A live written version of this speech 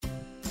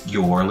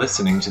You're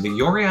listening to the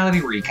Your Reality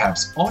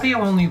Recaps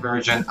audio-only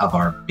version of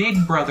our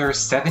Big Brother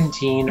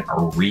 17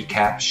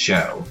 recap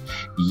show.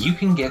 You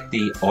can get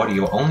the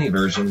audio-only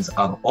versions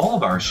of all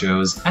of our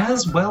shows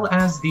as well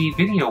as the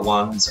video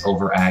ones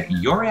over at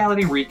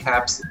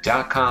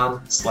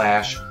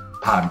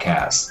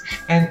yourrealityrecaps.com/podcast.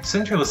 And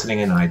since you're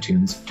listening in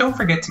iTunes, don't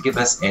forget to give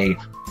us a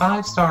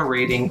 5-star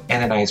rating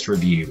and a nice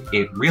review.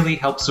 It really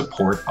helps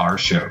support our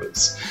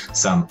shows.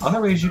 Some other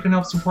ways you can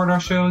help support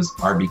our shows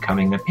are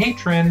becoming a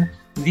patron.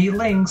 The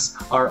links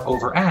are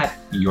over at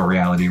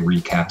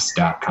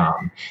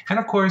yourrealityrecaps.com. And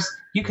of course,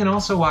 you can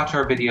also watch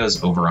our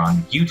videos over on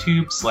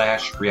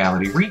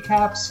YouTube/Reality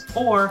Recaps,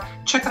 or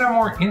check out our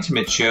more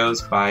intimate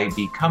shows by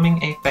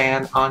becoming a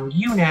fan on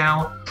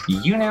YouNow,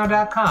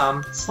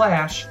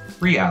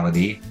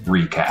 younow.com/Reality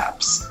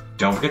Recaps.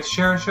 Don't forget to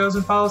share our shows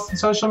and follow us on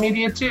social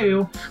media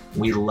too.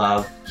 We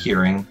love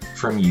hearing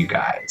from you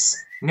guys.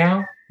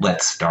 Now,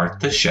 let's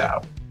start the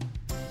show.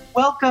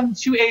 Welcome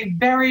to a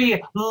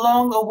very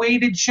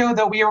long-awaited show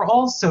that we are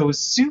also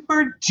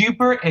super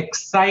duper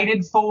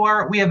excited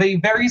for. We have a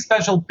very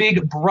special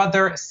Big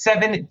Brother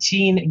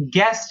 17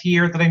 guest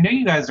here that I know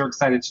you guys are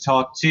excited to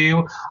talk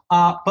to.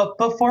 But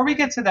before we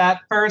get to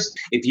that, first,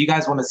 if you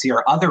guys want to see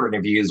our other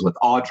interviews with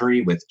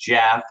Audrey, with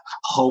Jeff,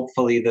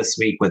 hopefully this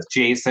week with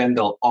Jason,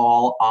 they'll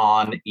all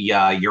on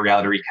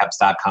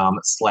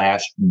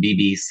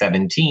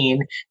yourrealityrecaps.com/BB17.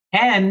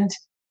 And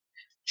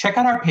check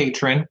out our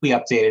Patreon. We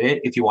updated it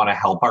if you want to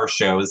help our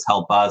shows,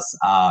 help us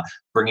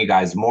bring you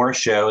guys more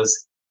shows,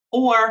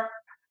 or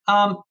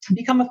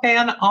become a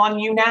fan on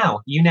YouNow,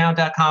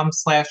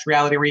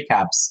 younow.com/Reality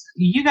Recaps.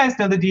 You guys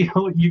know the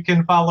deal. You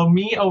can follow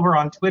me over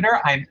on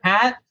Twitter. I'm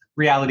at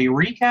Reality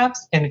Recaps.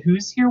 And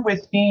who's here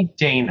with me?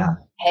 Dana.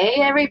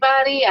 Hey,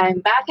 everybody. I'm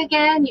back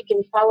again. You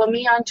can follow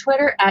me on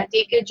Twitter at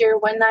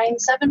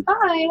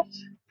dgoodyear1975.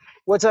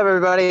 What's up,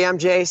 everybody? I'm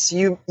Jace.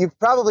 You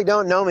probably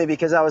don't know me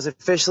because I was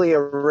officially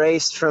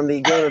erased from the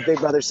game of Big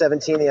Brother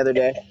 17 the other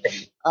day.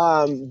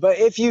 But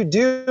if you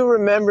do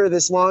remember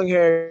this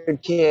long-haired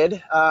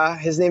kid,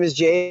 his name is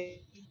Jace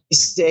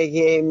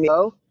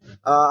Agolli.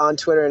 On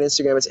Twitter and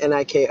Instagram, it's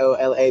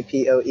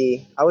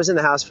NIKOLAPOE. I was in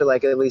the house for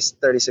like at least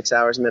 36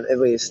 hours, at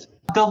least.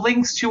 The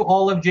links to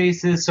all of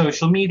Jace's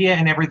social media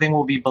and everything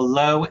will be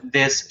below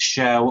this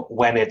show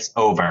when it's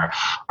over.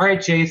 All right,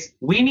 Jace,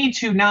 we need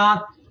to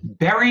not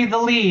bury the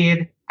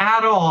lead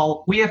at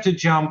all. We have to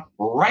jump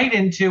right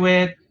into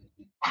it.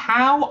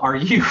 How are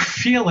you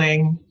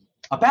feeling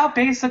about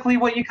basically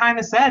what you kind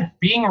of said,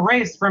 being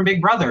erased from Big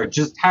Brother,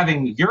 just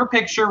having your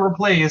picture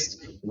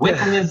replaced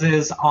with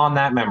Liz's on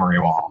that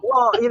memory wall?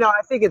 Well,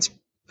 I think it's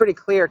pretty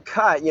clear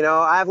cut.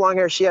 I have long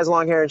hair, she has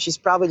long hair, and she's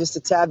probably just a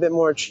tad bit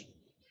more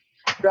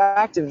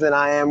attractive than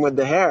I am with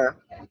the hair.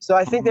 So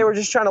I think they were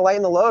just trying to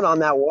lighten the load on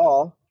that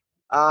wall.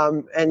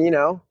 And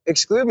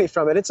exclude me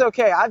from it. It's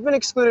okay. I've been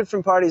excluded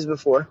from parties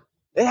before.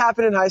 It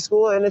happened in high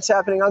school, and it's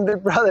happening on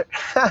Big Brother.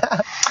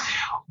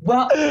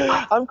 Well,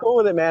 I'm cool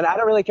with it, man. I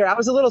don't really care. I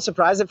was a little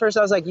surprised at first.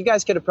 I was like, you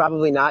guys could have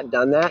probably not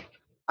done that.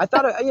 I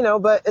thought,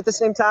 but at the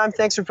same time,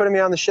 thanks for putting me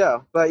on the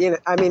show. But, I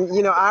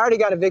already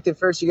got evicted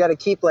first. You got to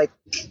keep, like...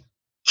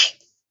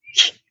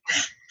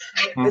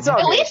 It's all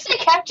At least they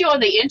kept you on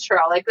the intro.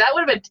 Like, that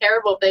would have been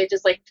terrible if they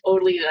just,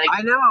 totally,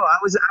 I know. I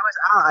was out.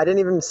 I didn't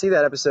even see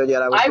that episode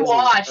yet. I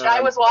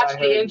was watching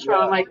the intro.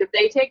 I'm like, if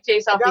they take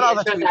Jace off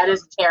the intro, that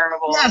is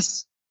terrible.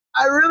 Yes!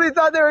 I really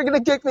thought they were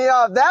going to kick me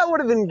off. That would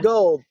have been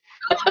gold.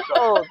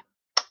 Gold.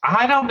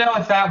 I don't know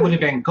if that would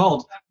have been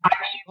gold.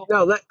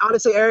 No,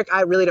 honestly, Eric,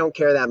 I really don't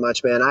care that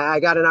much, man. I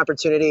got an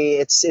opportunity.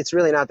 It's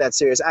really not that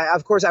serious.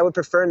 Of course, I would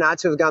prefer not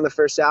to have gone the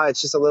first out. It's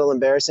just a little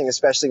embarrassing,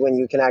 especially when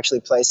you can actually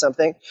play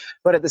something.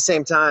 But at the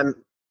same time,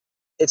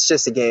 it's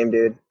just a game,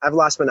 dude. I've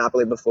lost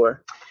Monopoly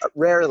before.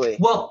 Rarely.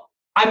 Well,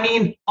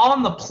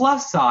 on the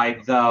plus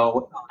side,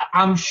 though,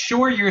 I'm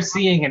sure you're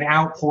seeing an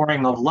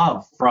outpouring of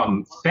love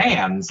from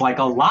fans. Like,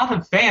 a lot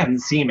of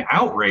fans seem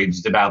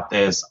outraged about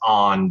this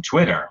on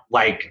Twitter.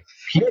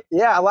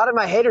 Yeah, a lot of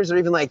my haters are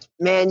even like,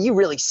 man, you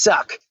really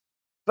suck.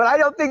 But I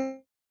don't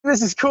think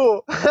this is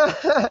cool.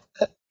 I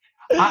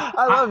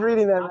love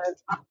reading that, man.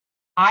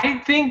 I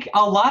think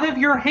a lot of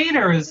your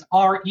haters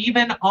are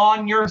even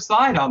on your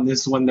side on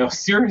this one, though.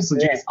 Seriously,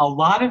 yeah. Jace, a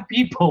lot of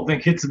people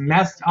think it's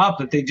messed up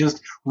that they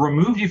just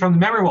removed you from the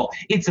memory wall.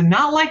 It's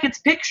not like it's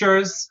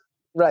pictures.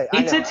 Right.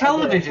 It's a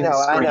television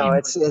screen. I know.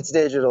 It's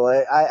digital.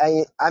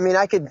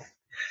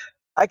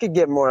 I could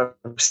get more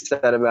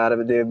upset about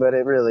it, dude, but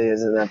it really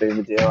isn't that big of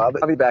a deal.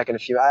 I'll be back in a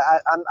few.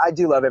 I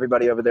do love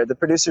everybody over there. The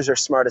producers are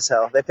smart as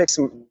hell. They pick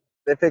some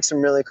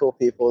really cool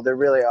people. They're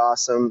really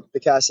awesome.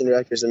 The casting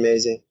director is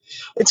amazing.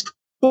 It's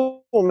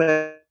cool,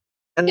 man.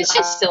 And it's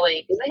just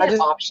silly because they have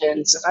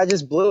options. I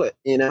just blew it,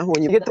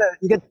 when you get.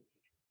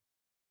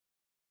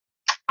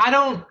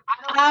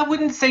 I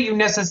wouldn't say you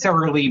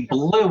necessarily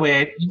blew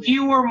it.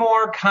 You were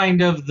more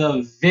kind of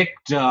the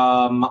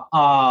victim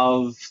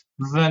of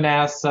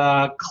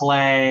Vanessa,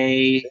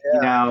 Clay,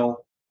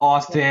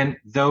 Austin,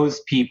 those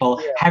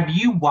people. Yeah. Have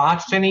you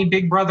watched any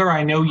Big Brother?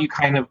 I know you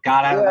kind of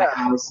got out of the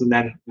house and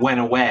then went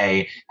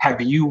away.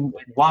 Have you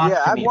watched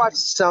Yeah, I've any? watched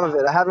some of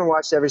it. I haven't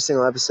watched every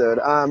single episode.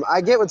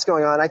 I get what's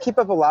going on. I keep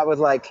up a lot with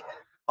like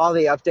all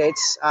the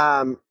updates.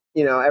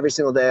 Every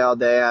single day, all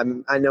day.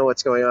 I know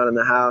what's going on in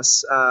the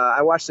house.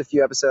 I watched a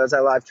few episodes. I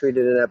live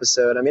tweeted an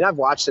episode. I mean, I've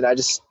watched it.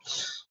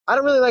 I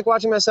don't really like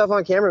watching myself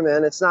on camera,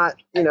 man. It's not,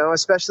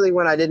 especially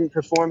when I didn't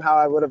perform how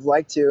I would have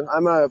liked to.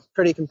 I'm a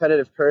pretty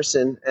competitive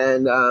person,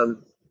 and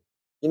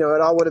it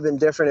all would have been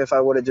different if I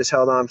would have just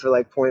held on for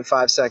like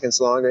 0.5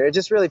 seconds longer. It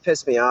just really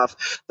pissed me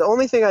off. The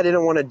only thing I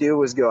didn't want to do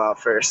was go out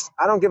first.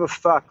 I don't give a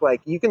fuck.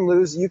 Like, you can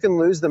lose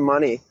the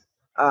money,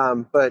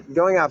 but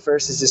going out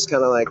first is just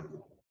kind of like,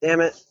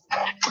 damn it.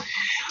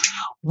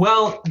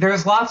 Well,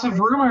 there's lots of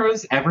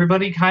rumors.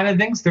 Everybody kind of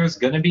thinks there's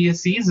going to be a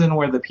season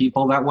where the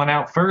people that went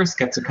out first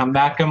get to come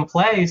back and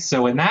play.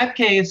 So in that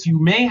case, you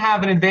may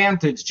have an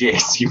advantage,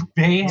 Jace. You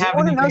may have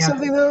an advantage. Do you want to know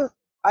something, though?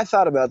 I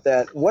thought about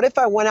that. What if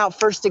I went out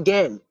first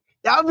again?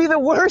 That would be the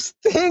worst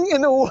thing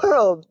in the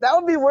world. That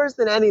would be worse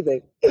than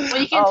anything.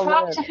 Well, you can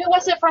talk to, who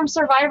was it from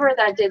Survivor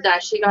that did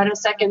that? She got a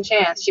second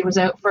chance. She was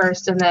out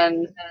first and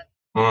then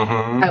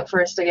out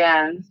first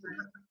again.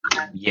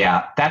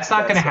 Yeah, that's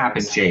not going to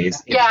happen,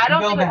 Jace. Yeah, I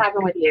don't think it would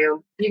happen with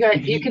you.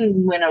 You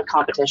can win a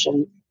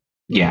competition.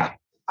 Yeah.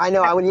 I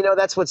know.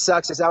 That's what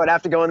sucks is I would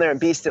have to go in there and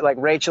beast it like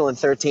Rachel in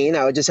 13.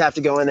 I would just have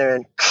to go in there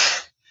and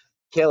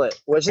kill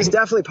it, which is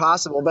definitely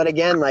possible. But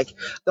again, like,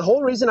 the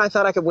whole reason I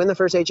thought I could win the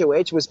first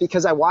HOH was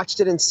because I watched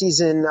it in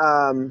season,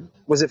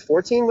 was it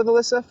 14 with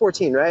Alyssa?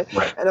 14, right?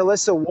 Right. And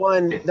Alyssa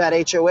won that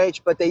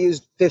HOH, but they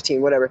used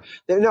 15, whatever.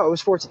 No, it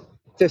was 14.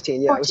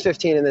 15, yeah. 14. It was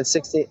 15 and then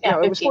 16. Yeah,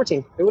 no, 15. It was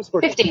 14. It was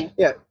 14. 15.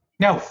 Yeah.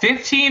 No,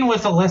 15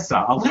 was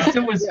Alyssa.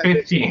 Alyssa was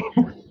 15.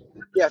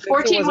 Yeah,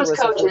 14 was Alyssa,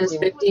 coaches,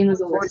 15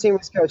 was Alyssa. 14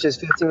 was coaches,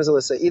 15 was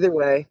Alyssa. Either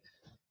way,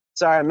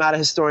 sorry, I'm not a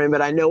historian,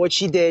 but I know what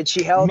she did.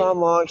 She held on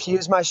long. She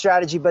used my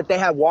strategy, but they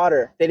had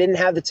water. They didn't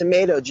have the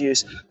tomato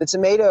juice. The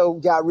tomato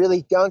got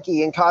really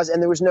gunky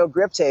and there was no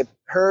grip tape.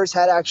 Hers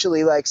had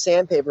actually like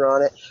sandpaper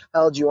on it,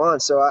 held you on.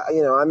 So,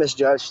 I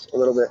misjudged a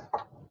little bit.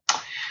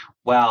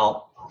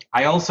 Well,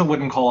 I also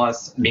wouldn't call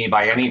me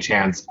by any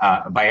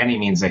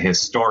means a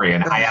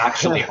historian. I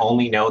actually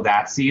only know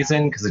that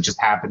season because it just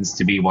happens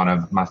to be one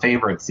of my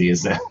favorite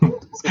seasons.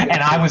 And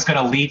I was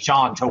going to leech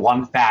on to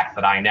one fact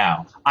that I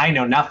know. I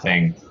know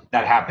nothing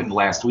that happened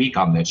last week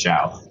on this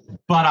show,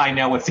 but I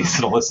know what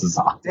season Alyssa's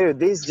on. Dude,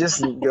 these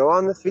just go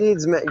on the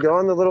feeds, go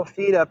on the little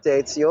feed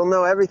updates. You'll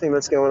know everything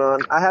that's going on.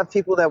 I have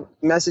people that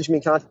message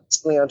me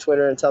constantly on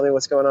Twitter and tell me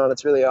what's going on.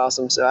 It's really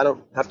awesome. So I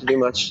don't have to do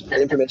much.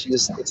 The information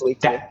just gets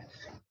leaked to me.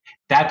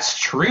 That's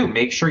true.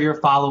 Make sure you're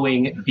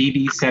following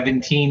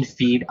BB17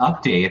 feed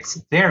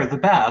updates. They're the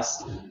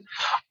best.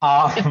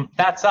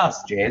 That's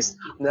us, Jace.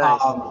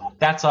 Nice.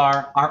 That's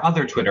our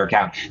other Twitter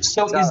account.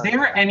 So is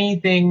there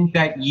anything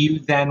that you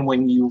then,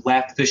 when you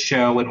left the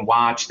show and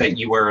watched, that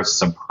you were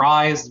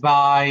surprised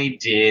by?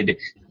 Did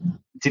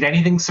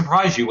anything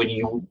surprise you when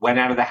you went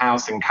out of the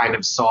house and kind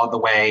of saw the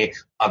way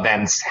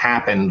events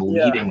happened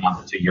leading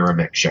up to your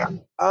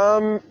eviction?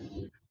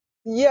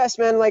 Yes,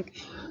 man. Like,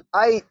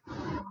 I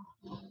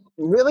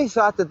really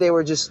thought that they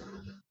were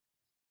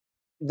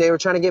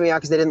trying to get me out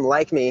because they didn't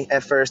like me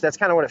at first. That's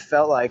kind of what it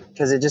felt like,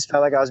 because it just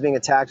felt like I was being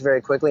attacked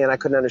very quickly and I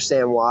couldn't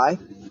understand why,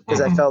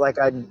 because I felt like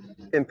I'd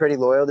been pretty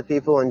loyal to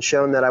people and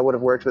shown that I would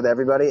have worked with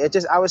everybody.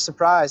 I was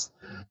surprised.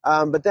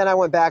 But then I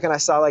went back and I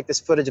saw like this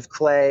footage of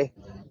Clay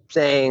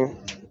saying,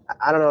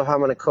 I don't know if I'm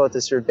going to quote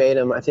this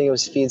verbatim. I think it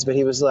was Feeds, but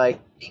he was like,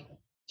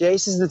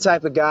 Jace is the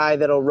type of guy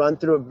that'll run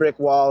through a brick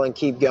wall and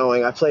keep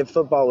going. I played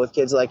football with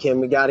kids like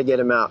him. We got to get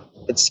him out.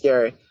 It's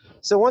scary.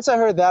 So once I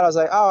heard that, I was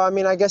like, oh, I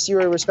mean, I guess you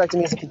were respecting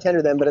me as a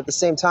contender then, but at the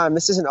same time,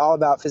 this isn't all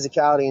about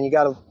physicality, and you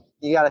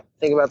gotta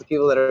think about the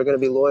people that are going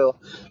to be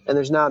loyal, and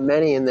there's not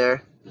many in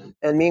there.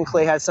 And me and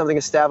Clay had something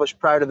established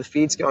prior to the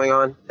feeds going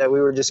on that we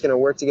were just going to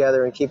work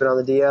together and keep it on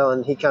the DL,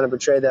 and he kind of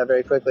betrayed that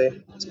very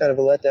quickly. It's kind of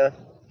a letdown.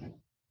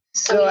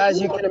 So as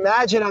you can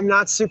imagine, I'm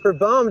not super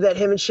bummed that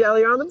him and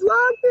Shelly are on the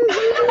vlog.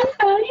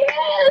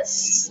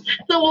 Yes!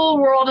 The whole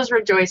world is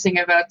rejoicing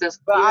about this.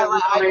 But I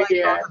like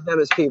both of them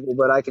as people,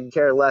 but I could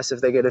care less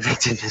if they get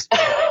evicted.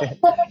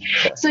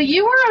 So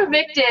you were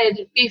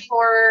evicted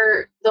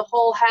before the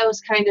whole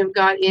house kind of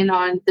got in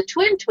on the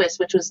twin twist,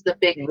 which was the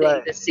big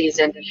thing this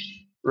season.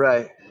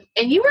 Right.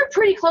 And you were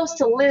pretty close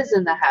to Liz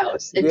in the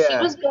house, and she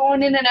was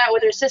going in and out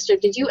with her sister.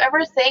 Did you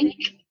ever think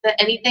that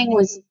anything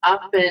was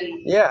up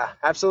and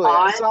absolutely.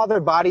 I saw their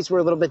bodies were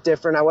a little bit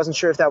different. I wasn't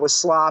sure if that was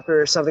slop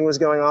or something was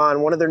going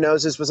on. One of their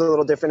noses was a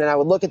little different, and I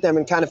would look at them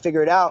and kind of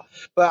figure it out.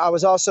 But I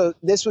was also,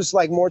 this was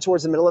like more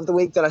towards the middle of the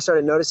week that I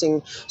started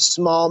noticing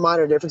small,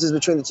 minor differences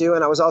between the two,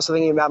 and I was also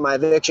thinking about my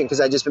eviction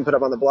because I'd just been put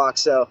up on the block.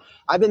 So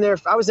I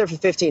was there for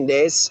 15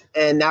 days,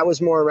 and that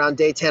was more around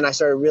day 10. I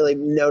started really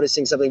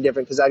noticing something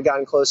different because I'd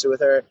gotten closer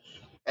with her.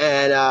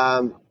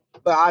 And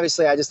but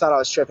obviously I just thought I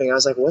was tripping. I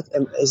was like, what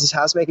is this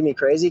house making me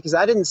crazy? Because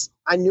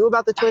I knew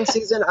about the twin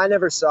season. I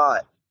never saw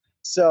it.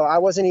 So it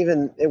wasn't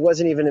even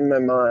in my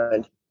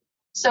mind.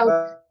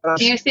 So,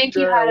 do you think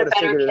you sure I had a would've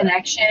better figured it out.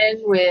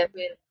 connection with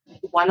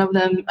one of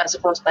them as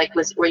opposed to, like,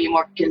 were you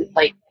more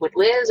like with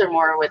Liz or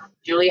more with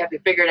Julie? Have you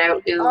figured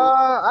out who?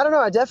 I don't know.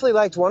 I definitely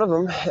liked one of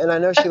them, and I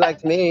know she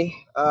liked me.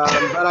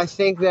 But I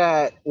think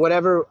that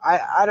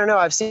I don't know.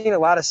 I've seen a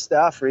lot of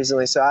stuff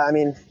recently, so I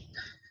mean,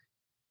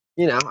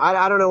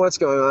 I don't know what's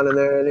going on in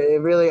there, and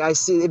it really, I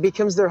see it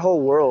becomes their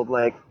whole world.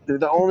 Like they're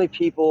the only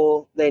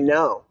people they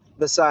know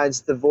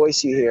besides the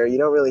voice you hear. You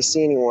don't really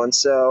see anyone,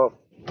 so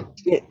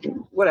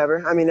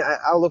whatever. I mean,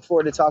 I'll look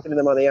forward to talking to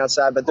them on the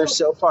outside, but they're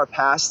so far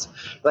past.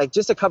 Like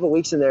just a couple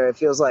weeks in there, it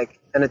feels like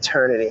an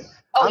eternity.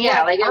 Oh,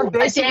 yeah, like I'm a day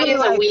basically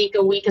is a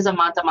week is a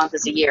month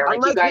is a year. I'm Like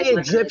you like guys the live in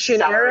an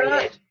Egyptian era.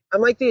 accelerated. I'm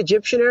like the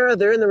Egyptian era.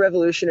 They're in the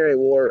Revolutionary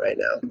War right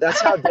now.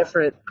 That's how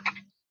different,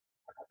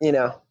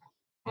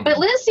 But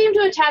Liz seemed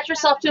to attach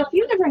herself to a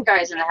few different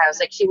guys in the house.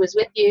 Like she was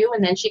with you,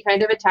 and then she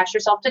kind of attached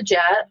herself to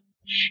Jet,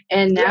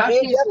 and now me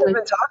and she's Jeff have with.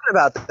 been talking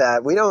about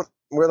that.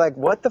 We're like,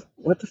 what the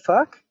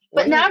fuck?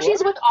 But now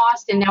she's with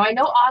Austin. Now I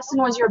know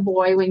Austin was your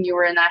boy when you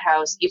were in that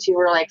house. You two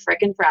were like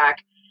frickin' frack.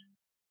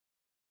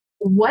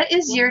 What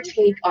is your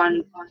take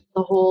on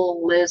the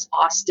whole Liz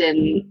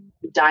Austin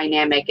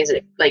dynamic? Is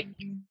it like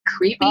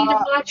creepy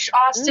to watch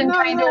Austin no,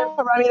 kind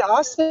of? I mean,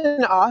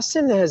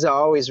 Austin has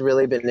always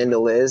really been into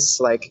Liz.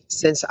 Like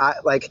since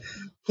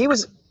he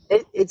was.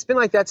 It's been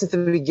like that since the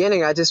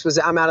beginning.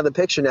 I'm out of the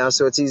picture now,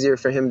 so it's easier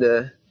for him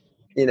to,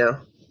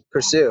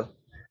 pursue.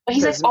 But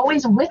he's like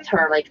always with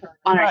her, like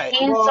on her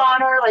hands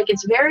on her. Like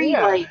it's very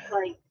like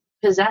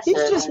possessive.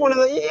 He's just one of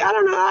the.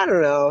 I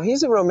don't know.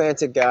 He's a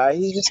romantic guy.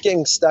 He's just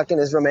getting stuck in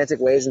his romantic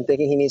ways and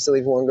thinking he needs to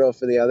leave one girl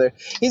for the other.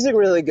 He's a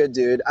really good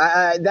dude.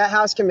 That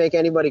house can make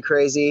anybody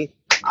crazy.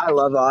 I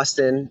love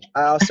Austin.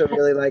 I also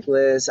really like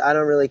Liz. I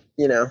don't really,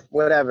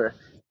 whatever.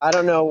 I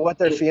don't know what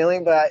they're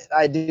feeling, but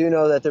I do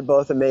know that they're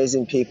both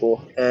amazing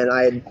people, and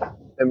I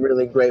am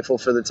really grateful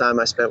for the time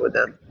I spent with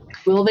them.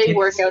 Will they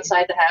work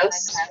outside the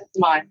house?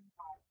 Come on.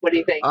 What do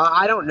you think?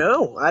 I don't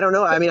know. I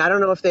mean, I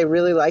don't know if they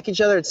really like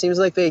each other. It seems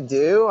like they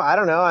do. I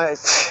don't know. I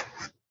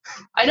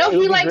know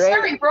he likes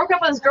her. He broke up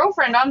with his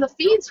girlfriend on the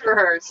feeds for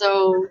her.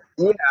 So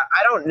yeah,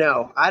 I don't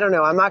know.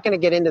 I'm not going to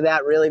get into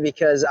that really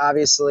because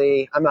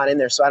obviously I'm not in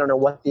there, so I don't know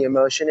what the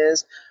emotion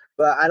is.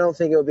 But I don't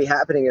think it would be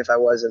happening if I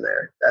was in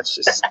there. That's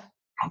just.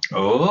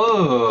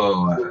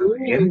 Oh,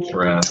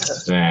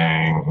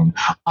 interesting.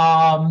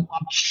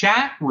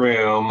 Chat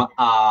room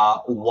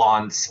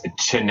wants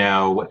to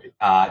know,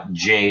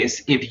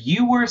 Jace, if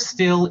you were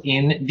still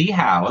in the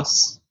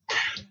house,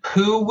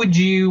 who would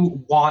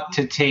you want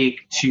to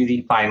take to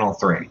the final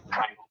three?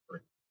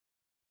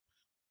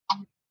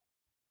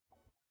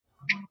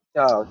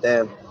 Oh,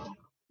 damn.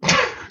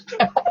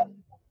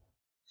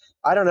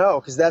 I don't know,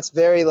 because that's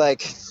very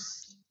like,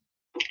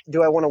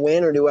 do I want to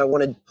win or do I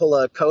want to pull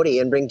a Cody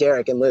and bring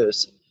Derek and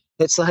lose?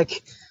 It's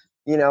like,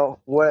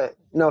 what?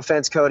 No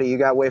offense, Cody, you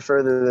got way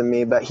further than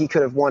me, but he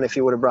could have won if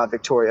he would have brought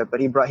Victoria. But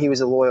he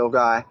was a loyal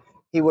guy.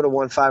 He would have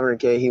won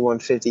 $500K. He won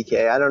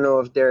 $50K. I don't know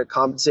if Derek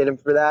compensated him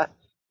for that,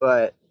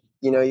 but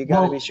you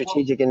got to be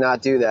strategic and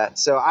not do that.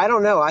 So I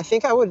don't know. I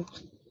think I would.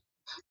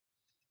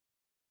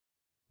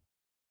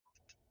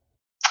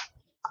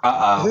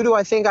 Who do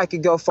I think I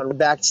could go from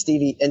back to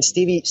Stevie? And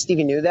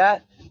Stevie knew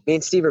that. Me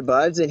and Steve are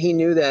buds, and he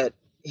knew that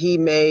he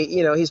may,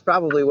 he's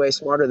probably way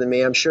smarter than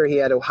me. I'm sure he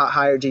had a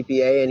higher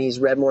GPA and he's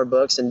read more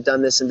books and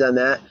done this and done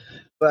that.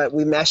 But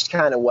we meshed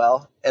kind of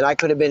well, and I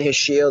could have been his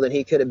shield, and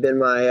he could have been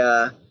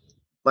my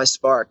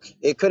spark.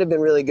 It could have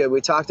been really good.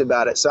 We talked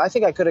about it. So I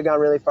think I could have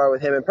gone really far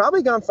with him and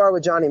probably gone far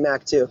with Johnny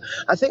Mac too.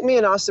 I think me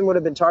and Austin would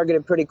have been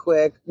targeted pretty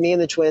quick, me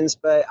and the twins,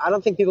 but I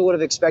don't think people would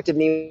have expected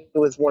me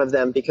with one of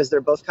them because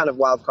they're both kind of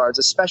wild cards,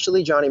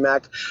 especially Johnny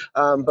Mac.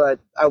 But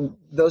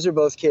those are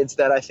both kids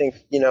that I think,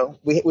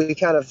 we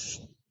kind of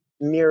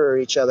mirror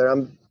each other.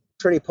 I'm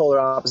pretty polar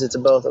opposites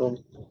of both of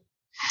them.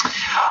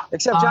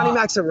 Except Johnny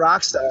Mac's a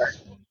rock star.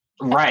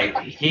 Right.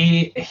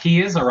 He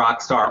is a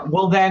rock star.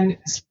 Well,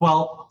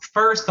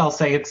 first I'll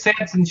say it's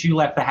sad since you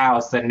left the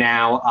house and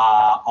now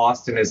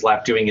Austin is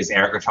left doing his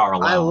air guitar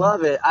alone. I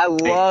love it. I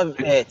love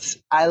it.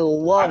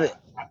 But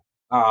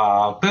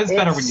it's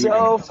better when you do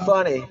it. It's so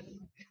funny.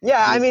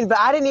 Yeah, I mean, but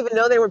I didn't even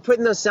know they were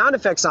putting those sound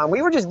effects on.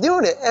 We were just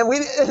doing it, and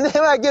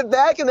then I get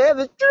back and they have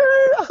this.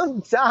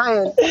 I'm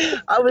dying.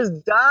 I was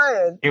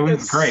dying. It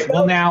was great.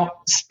 Well, now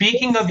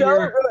speaking of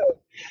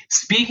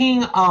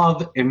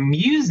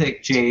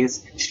music,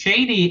 Jace,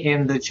 Shady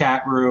in the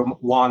chat room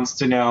wants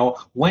to know,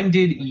 when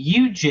did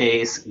you,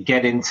 Jace,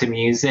 get into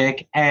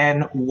music,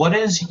 and what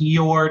does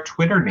your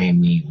Twitter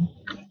name mean?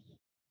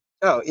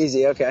 Oh,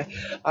 easy. Okay.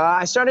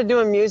 I started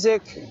doing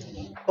music,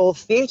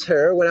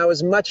 theater, when I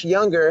was much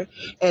younger,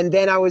 and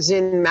then I was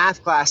in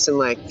math class in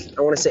I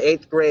want to say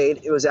 8th grade.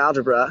 It was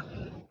algebra,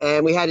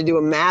 and we had to do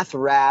a math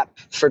rap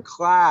for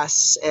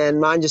class, and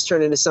mine just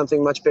turned into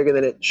something much bigger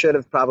than it should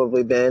have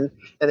probably been,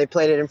 and they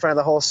played it in front of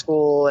the whole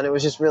school, and it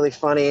was just really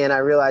funny, and I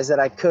realized that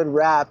I could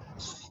rap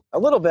a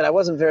little bit. I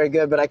wasn't very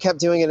good, but I kept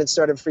doing it and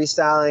started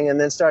freestyling,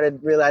 and then started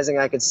realizing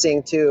I could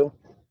sing too.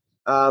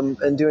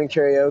 And doing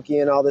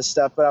karaoke and all this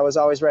stuff, but I was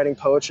always writing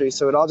poetry,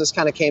 so it all just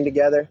kind of came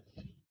together.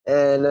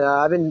 And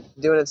I've been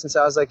doing it since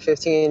I was like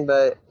 15,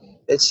 but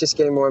it's just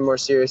getting more and more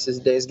serious as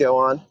days go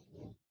on.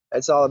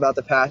 It's all about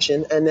the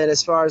passion. And then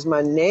as far as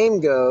my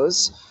name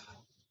goes,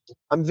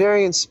 I'm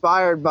very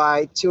inspired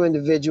by two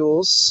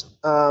individuals.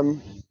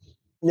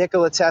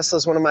 Nikola Tesla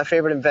is one of my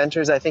favorite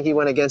inventors. I think he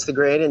went against the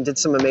grain and did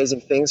some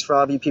amazing things. For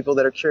all of you people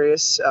that are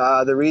curious,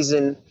 the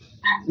reason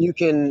you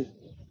can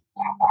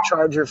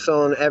charge your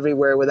phone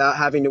everywhere without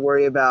having to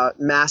worry about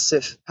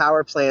massive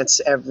power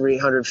plants every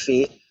 100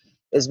 feet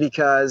is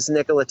because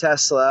Nikola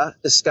Tesla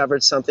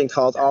discovered something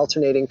called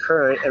alternating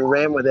current and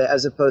ran with it,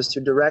 as opposed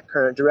to direct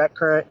current. Direct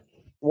current,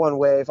 one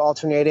wave,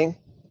 alternating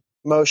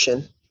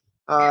motion.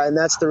 And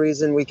that's the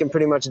reason we can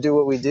pretty much do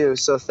what we do.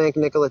 So thank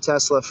Nikola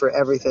Tesla for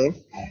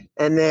everything.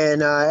 And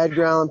then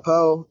Edgar Allan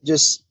Poe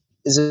just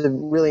is a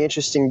really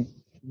interesting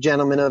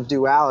gentleman of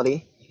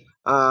duality.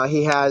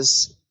 He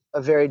has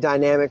a very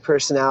dynamic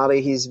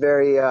personality. He's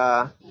very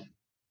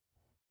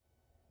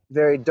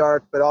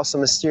dark, but also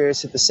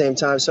mysterious at the same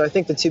time. So I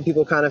think the two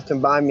people kind of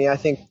combine me. I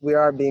think we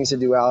are beings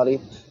of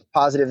duality,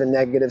 positive and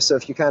negative. So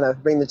if you kind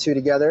of bring the two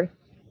together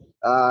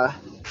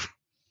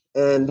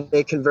and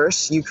they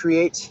converse, you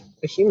create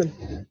a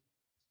human.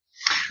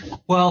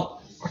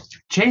 Well,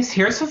 Jace,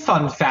 here's a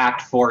fun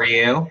fact for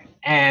you.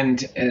 And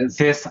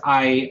this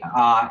I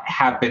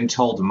have been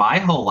told my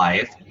whole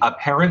life.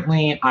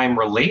 Apparently, I'm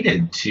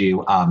related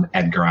to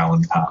Edgar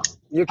Allan Poe.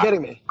 You're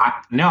kidding me.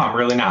 No, I'm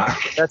really not.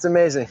 That's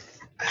amazing.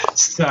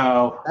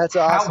 So that's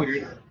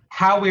awesome.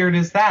 How weird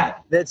is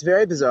that? That's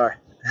very bizarre.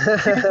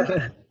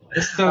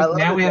 So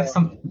now we have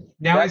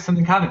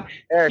something common.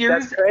 Eric,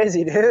 that's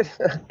crazy, dude.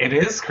 It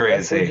is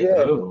crazy.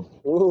 Ooh.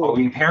 Well,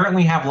 we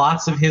apparently have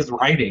lots of his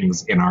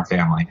writings in our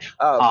family.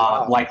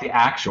 Wow. Like the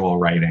actual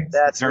writings.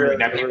 That's really,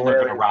 that people are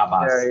going to rob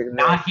us.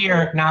 Not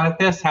here, not at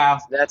this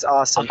house. That's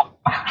awesome.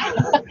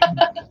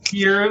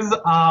 Here's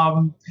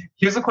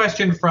a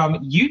question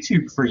from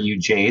YouTube for you,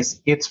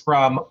 Jace. It's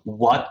from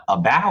What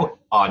About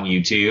on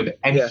YouTube,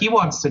 and he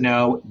wants to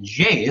know,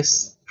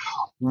 Jace,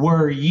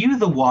 were you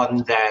the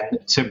one then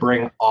to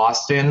bring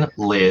Austin,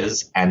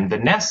 Liz, and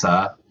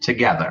Vanessa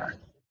together?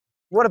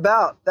 What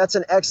about? That's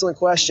an excellent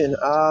question.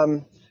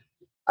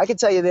 I can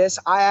tell you this.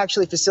 I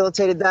actually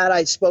facilitated that.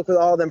 I spoke with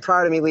all of them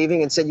prior to me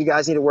leaving and said, you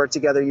guys need to work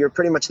together. You're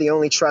pretty much the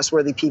only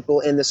trustworthy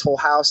people in this whole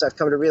house. I've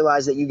come to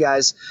realize that you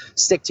guys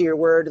stick to your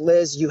word.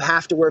 Liz, you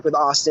have to work with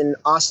Austin.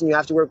 Austin, you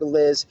have to work with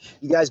Liz.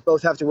 You guys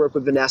both have to work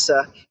with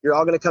Vanessa. You're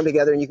all going to come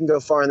together and you can go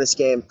far in this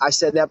game. I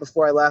said that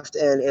before I left,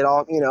 and it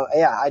all,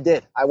 I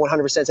did. I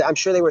 100% said. I'm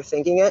sure they were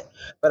thinking it,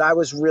 but I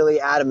was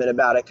really adamant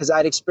about it because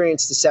I'd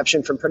experienced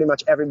deception from pretty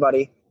much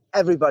everybody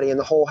in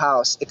the whole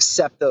house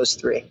except those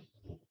three.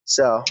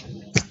 So,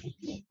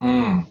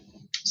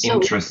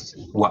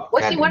 interesting. What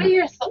are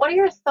your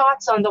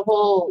thoughts on the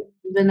whole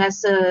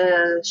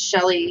Vanessa,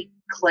 Shelley,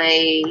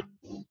 Clay,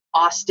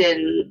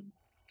 Austin?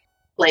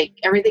 Like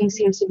everything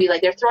seems to be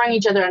like they're throwing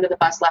each other under the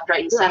bus, left,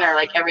 right, and center,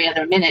 like every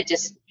other minute.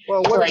 Just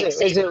what's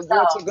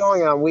it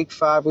going on? Week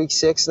 5, week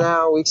 6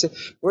 now. Week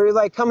 6. We're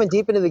like coming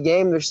deep into the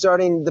game.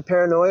 The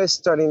paranoia is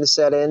starting to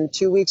set in.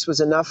 2 weeks was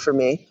enough for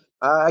me.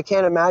 I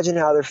can't imagine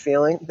how they're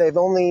feeling. They've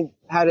only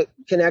had a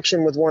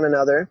connection with one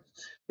another.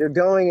 They're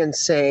going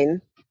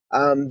insane.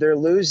 They're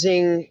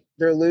losing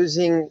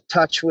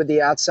touch with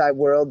the outside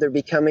world. They're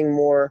becoming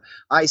more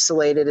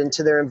isolated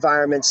into their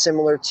environment,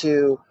 similar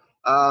to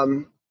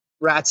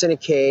rats in a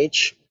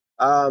cage.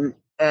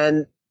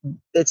 And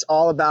it's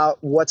all about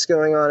what's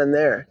going on in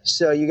there.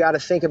 So you got to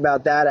think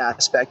about that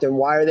aspect. And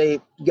why are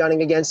they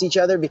gunning against each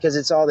other? Because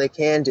it's all they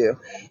can do.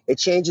 It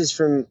changes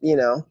from,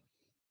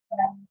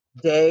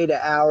 day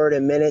to hour to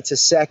minute to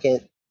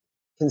second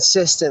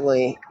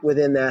consistently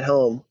within that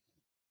home,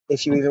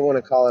 if you even want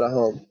to call it a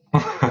home.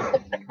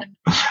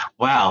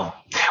 Well,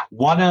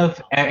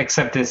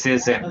 except this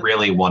isn't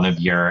really one of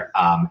your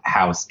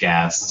house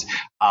guests.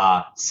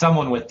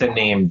 Someone with the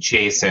name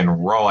Jason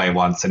Roy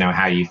wants to know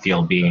how you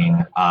feel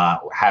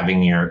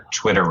having your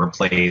Twitter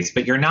replaced,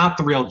 but you're not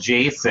the real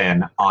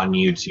Jason on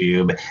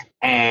YouTube.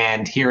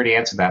 And he already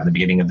answered that in the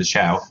beginning of the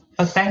show.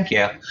 But thank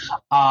you.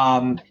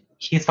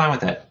 He's fine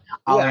with it.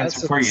 I'll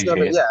answer for you,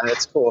 Jason. Yeah,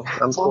 it's cool.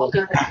 I'm cool.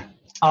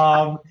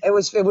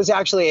 It was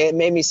actually, it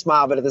made me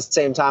smile, but at the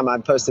same time, I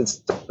posted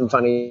some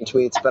funny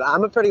tweets. But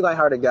I'm a pretty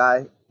lighthearted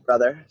guy,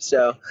 brother,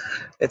 so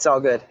it's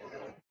all good.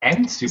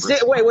 And super.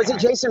 Wait, was it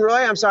Jason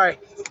Roy? I'm sorry.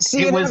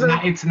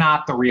 It's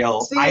not the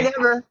real. See you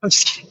never. I'm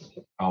just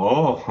kidding.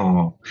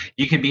 Oh,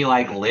 you could be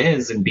like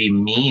Liz and be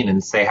mean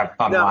and say have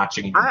fun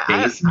watching in your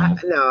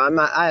basement. I'm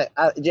not.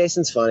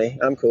 Jason's funny.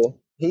 I'm cool.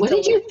 What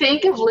did you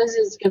think of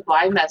Liz's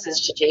goodbye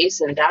message to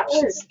Jason?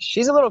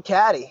 She's a little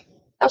catty.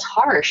 That was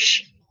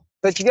harsh.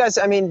 But you guys,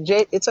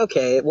 it's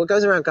okay. What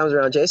goes around comes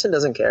around. Jason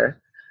doesn't care.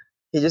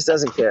 He just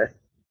doesn't care.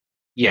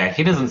 Yeah,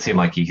 he doesn't seem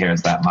like he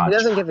cares that much. He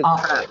doesn't give a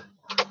crap.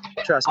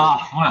 Trust me.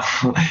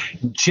 Well,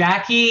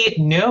 Jackie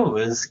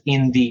Knows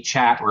in the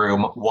chat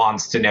room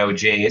wants to know,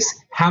 Jace,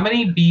 how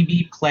many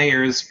BB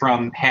players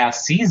from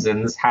past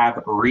seasons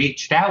have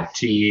reached out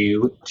to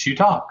you to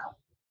talk?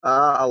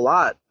 A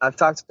lot. I've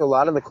talked to a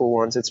lot of the cool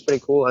ones. It's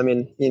pretty cool.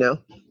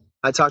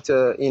 I talked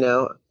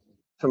to,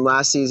 from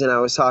last season, I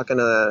was talking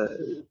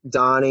to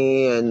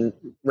Donnie and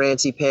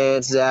Rancy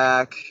Pants,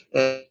 Zach,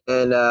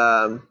 and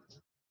I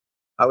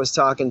was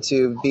talking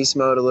to Beast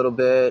Mode a little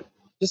bit.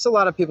 Just a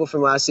lot of people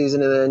from last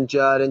season, and then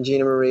Judd and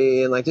Gina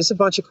Marie, and like just a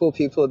bunch of cool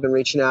people have been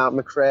reaching out.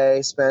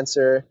 McCrae,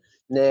 Spencer,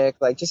 Nick,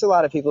 like just a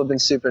lot of people have been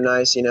super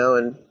nice, you know,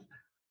 and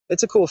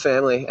it's a cool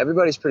family.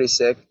 Everybody's pretty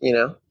sick, you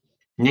know.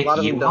 Nick A lot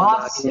of them don't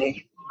like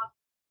me.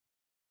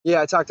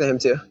 Yeah, I talked to him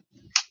too.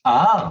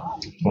 Oh,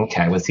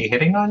 okay. Was he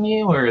hitting on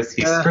you, or is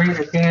he straight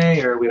or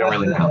gay, or we don't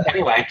really know?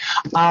 Anyway,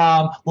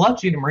 love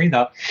Gina Marie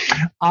though.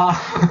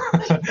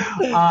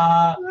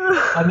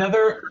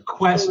 Another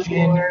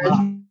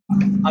question.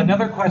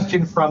 Another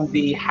question from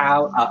the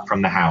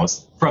from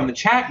the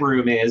chat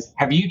room is: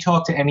 have you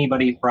talked to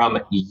anybody from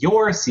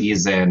your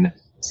season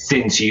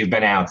since you've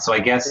been out? So I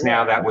guess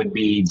now that would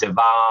be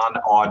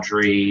Devon,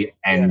 Audrey,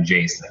 and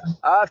Jason.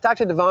 I've talked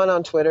to Devon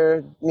on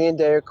Twitter. Me and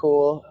Day are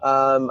cool.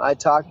 I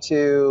talked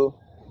to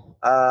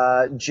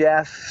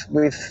Jeff.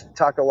 We've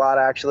talked a lot,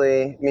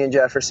 actually. Me and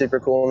Jeff are super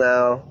cool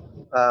now.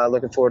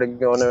 Looking forward to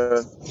going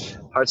to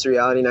Hearts of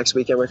Reality next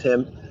weekend with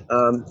him.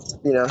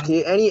 You know,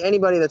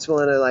 anybody that's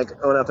willing to like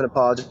own up and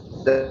apologize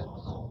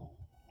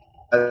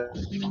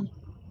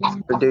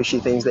for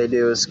douchey things they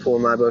do is cool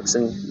in my books,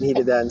 and he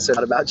did that, and so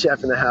about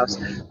Jeff in the house.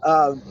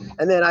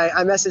 And then I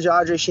messaged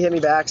Audrey. She hit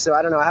me back, so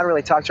I don't know. I haven't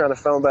really talked to her on the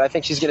phone, but I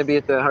think she's going to be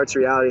at the Hearts of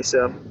Reality,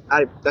 so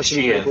that should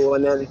be pretty cool.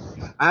 And then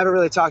I haven't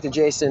really talked to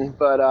Jason,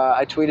 but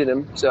I tweeted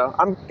him, so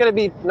I'm going to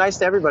be nice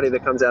to everybody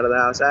that comes out of the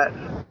house.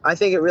 I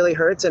think it really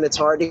hurts, and it's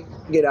hard to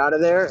get out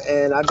of there,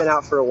 and I've been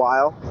out for a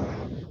while,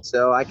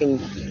 so I can,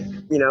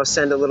 you know,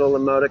 send a little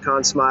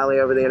emoticon smiley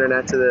over the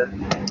internet to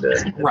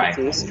the right.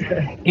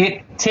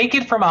 Take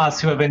it from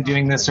us who have been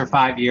doing this for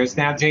 5 years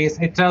now,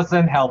 Jace. It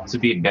doesn't help to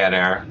be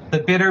bitter. The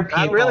bitter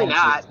people really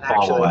not, just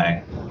fall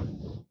away.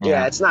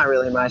 Yeah, it's not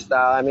really my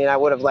style. I mean, I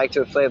would have liked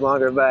to have played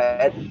longer, but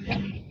at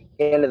the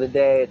end of the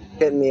day, it's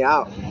hitting me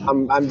out.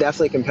 I'm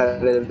definitely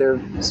competitive. They're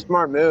a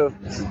smart move.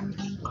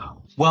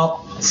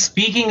 Well,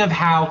 speaking of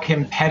how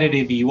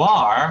competitive you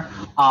are,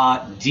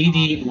 Dee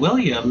Dee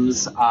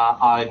Williams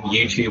on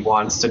YouTube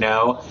wants to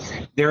know,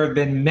 there have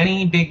been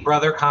many Big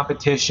Brother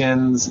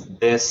competitions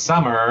this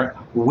summer.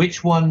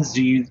 Which ones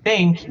do you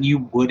think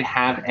you would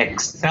have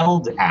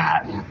excelled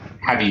at?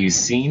 Have you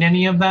seen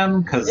any of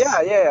them?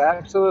 Yeah,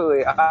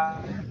 absolutely.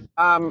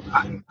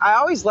 I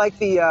always like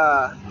the...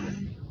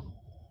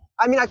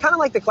 I mean, I kind of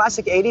like the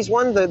classic 80s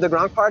one, the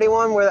Gronk Party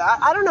one, where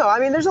I don't know. I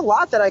mean, there's a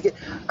lot that I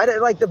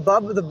like the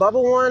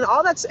bubble one,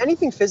 all that's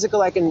anything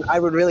physical I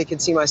really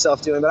could see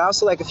myself doing, but I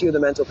also like a few of the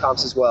mental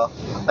comps as well.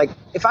 Like,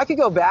 if I could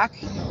go back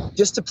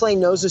just to play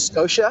Nova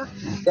Scotia,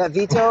 that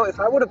veto,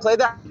 if I would have played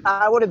that,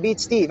 I would have beat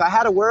Steve. I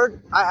had a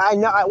word. I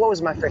know, what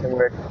was my freaking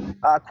word?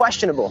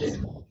 Questionable.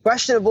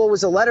 Questionable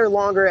was a letter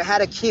longer. It had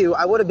a Q.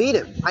 I would have beat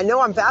him. I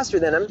know I'm faster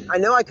than him. I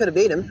know I could have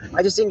beat him.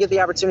 I just didn't get the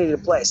opportunity to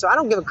play. So I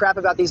don't give a crap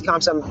about these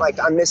comps I'm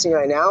missing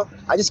right now.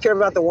 I just care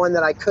about the one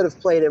that I could have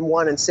played and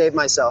won and saved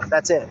myself.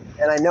 That's it.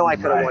 And I know I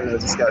could have won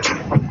Nova Scotia.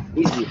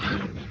 Easy.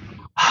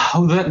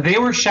 They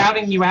were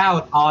shouting you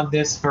out on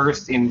this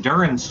first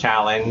endurance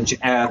challenge.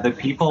 The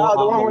people. Oh,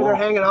 the one where they're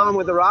hanging on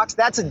with the rocks?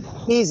 That's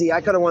easy. I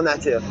could have won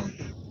that too.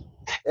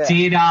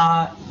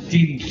 Yeah.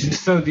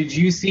 Did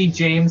you see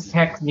James'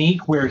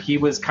 technique where he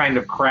was kind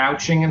of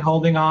crouching and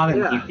holding on,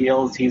 and he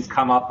feels he's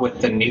come up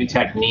with the new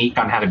technique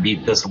on how to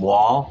beat this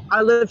wall?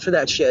 I lived for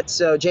that shit.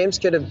 So James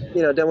could have,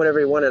 done whatever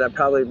he wanted. I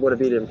probably would have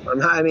beat him.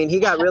 I mean, he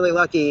got really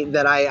lucky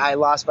that I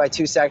lost by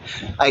 2 seconds.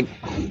 Like,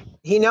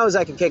 he knows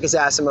I can kick his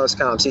ass in most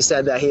comps. He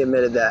said that. He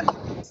admitted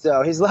that.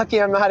 So he's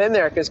lucky I'm not in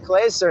there, because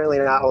Clay's certainly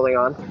not holding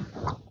on.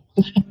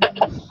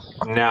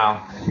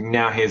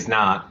 No, he's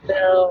not.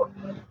 No.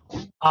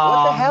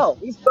 What the hell?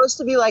 He's supposed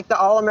to be like the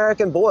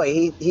all-American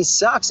boy. He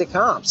sucks at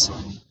comps.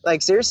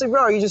 Like, seriously,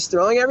 bro, are you just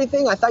throwing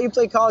everything? I thought you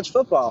played college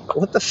football.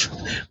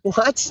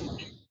 What?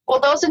 Well,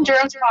 those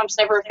endurance comps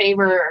never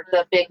favor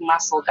the big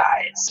muscle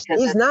guys.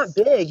 He's not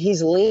big.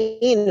 He's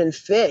lean and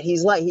fit.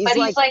 He's like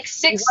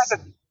 6.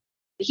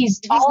 He's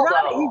tall,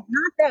 though. He's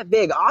not that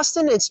big.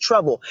 Austin, it's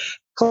trouble.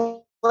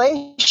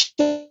 Clay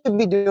should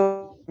be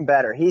doing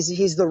better.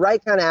 He's the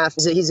right kind of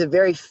athlete. He's a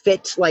very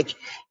fit,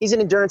 he's an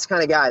endurance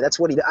kind of guy. That's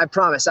what I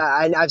promise.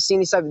 I've seen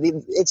these type of,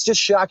 it's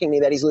just shocking me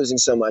that he's losing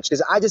so much,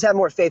 because I just have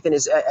more faith in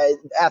his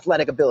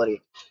athletic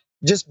ability.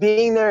 Just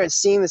being there and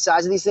seeing the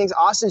size of these things.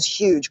 Austin's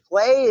huge.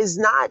 Clay is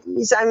not.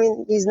 He's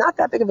not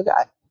that big of a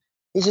guy.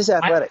 He's just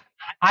athletic.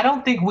 I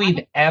don't think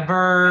we've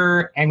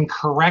ever, and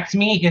correct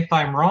me if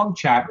I'm wrong,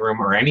 chat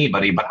room or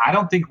anybody, but I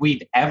don't think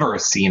we've ever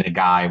seen a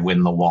guy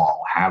win the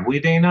wall. Have we,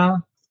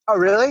 Dana? Oh,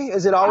 really?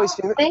 Is it always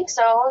female? I think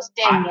so. It's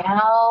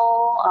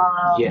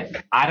Danielle. Yeah,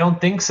 I don't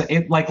think so.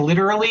 It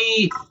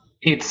literally,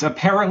 it's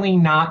apparently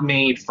not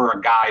made for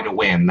a guy to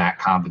win that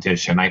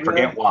competition. I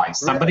forget why.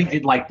 Somebody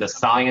did the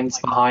science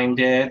behind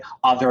it,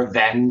 other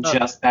than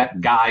just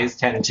that guys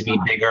tend to be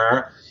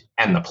bigger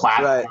and the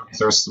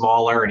platforms are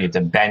smaller and you have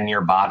to bend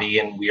your body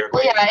in weird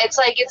ways. Well, yeah,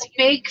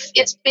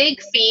 it's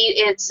big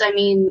feet.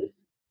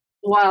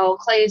 Well,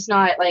 Clay's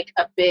not like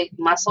a big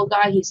muscle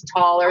guy. He's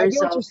taller. I get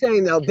so what you're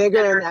saying, though.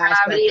 Bigger in the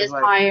aspect gravity is of,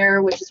 like,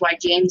 higher, which is why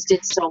James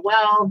did so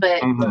well.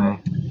 But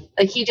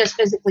like he just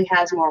physically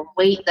has more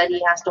weight that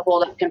he has to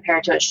hold up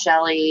compared to a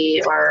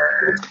Shelley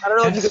or. I don't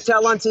know if you could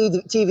tell on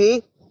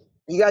TV.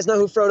 You guys know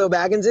who Frodo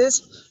Baggins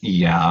is?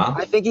 Yeah.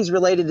 I think he's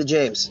related to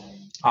James.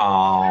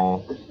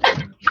 Oh.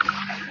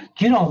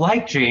 You don't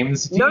like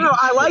James, do No, you?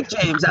 I like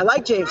James. I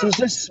like James. He's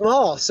just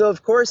small, so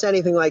of course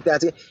anything like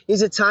that.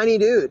 He's a tiny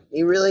dude.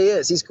 He really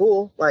is. He's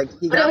cool. Like,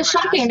 But it was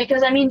shocking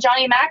because I mean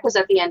Johnny Mac was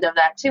at the end of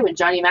that too, and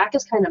Johnny Mac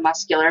is kind of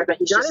muscular,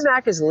 but Johnny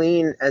Mac is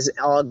lean as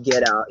all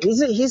get out.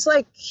 He's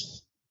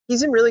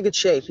in really good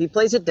shape. He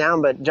plays it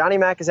down, but Johnny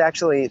Mac is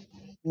actually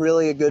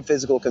really a good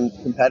physical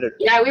competitor.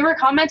 Yeah, we were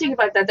commenting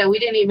about that we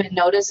didn't even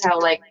notice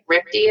how like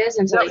ripped he is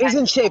until he's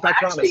in shape. I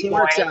promise. He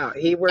works out.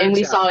 And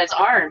we saw his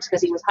arms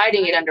because he was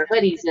hiding it under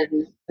hoodies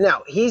and.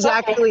 No, he's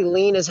actually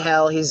lean as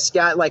hell. He's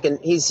got like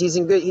he's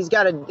in good. He's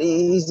got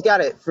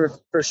it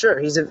for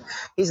sure. He's not.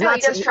 He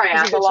does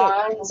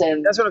triathlons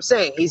and. That's what I'm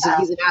saying. He's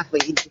an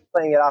athlete. He's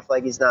playing it off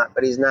like he's not,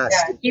 but he's not.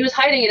 Yeah, he was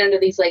hiding it under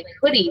these like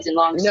hoodies and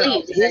long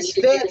sleeves. He's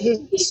fit.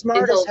 He's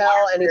smart as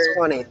hell, and he's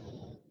funny.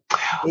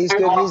 He's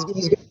good.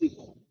 He's good.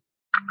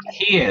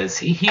 He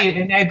is.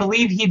 And I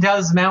believe he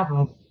does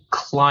mountain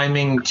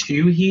climbing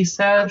too, he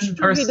said. He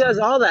does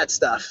all that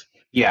stuff.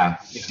 Yeah.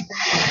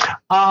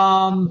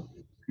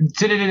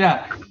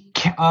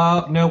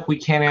 Nope, we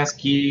can't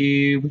ask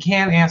you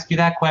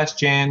that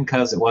question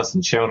because it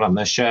wasn't shown on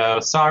the show.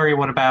 Sorry,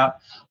 what about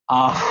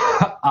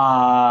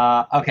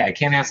okay, I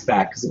can't ask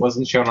that because it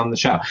wasn't shown on the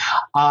show.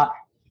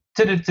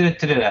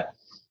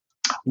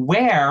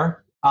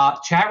 Where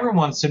chat room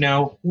wants to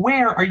know,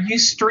 where are you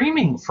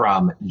streaming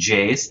from,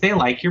 Jace? They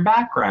like your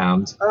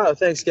background. Oh,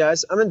 thanks,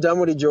 guys. I'm in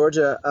Dunwoody,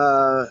 Georgia.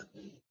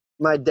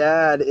 My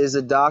dad is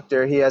a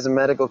doctor. He has a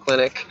medical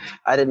clinic.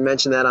 I didn't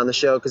mention that on the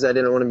show because I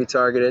didn't want to be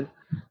targeted.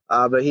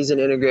 But he's in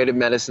integrated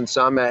medicine,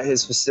 so I'm at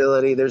his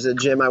facility. There's a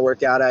gym I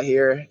work out at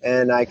here,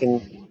 and I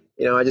can,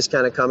 I just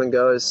kind of come and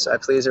go as I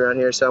please around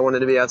here. So I wanted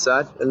to be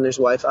outside, and there's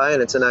Wi-Fi,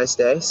 and it's a nice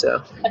day.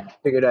 So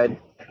figured I'd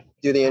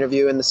do the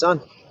interview in the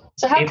sun.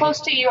 So how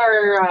close to you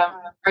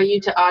are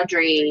you to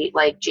Audrey,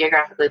 like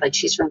geographically? Like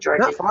she's from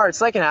Georgia? Not far. It's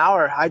like an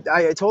hour.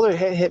 I told her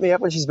hit me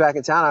up when she's back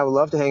in town. I would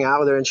love to hang out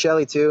with her, and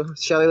Shelly too.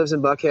 Shelly lives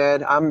in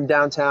Buckhead. I'm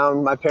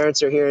downtown. My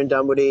parents are here in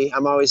Dunwoody.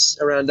 I'm always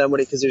around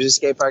Dunwoody because there's a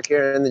skate park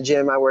here, and the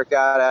gym I work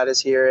out at is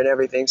here and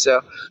everything.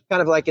 So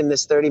kind of like in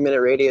this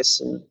 30-minute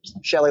radius. And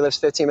Shelly lives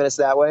 15 minutes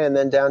that way, and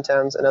then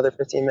downtown's another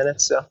 15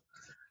 minutes. So.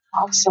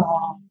 Awesome.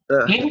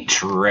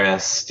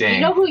 Interesting.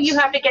 You know who you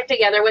have to get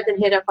together with and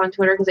hit up on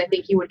Twitter because I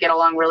think you would get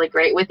along really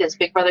great with is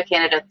Big Brother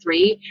Canada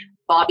 3,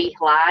 Bobby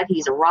Hlad.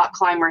 He's a rock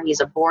climber. He's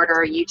a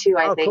boarder. You two,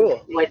 I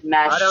think, would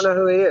mesh. I don't know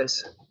who he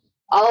is.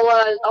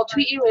 I'll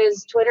tweet you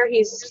his Twitter.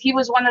 He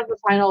was one of the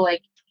final,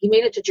 he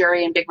made it to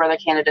jury in Big Brother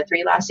Canada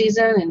 3 last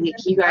season, and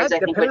you guys, I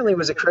think, apparently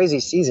was a crazy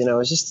season.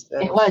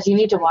 It was. You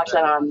need to watch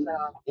that on.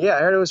 Yeah,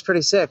 I heard it was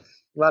pretty sick.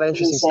 A lot of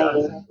interesting stuff.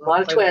 A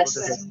lot of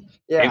twists.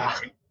 Yeah.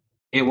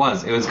 It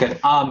was good.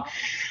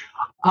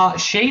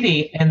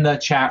 Shady in the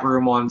chat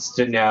room wants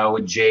to know,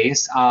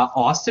 Jace,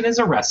 Austin is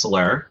a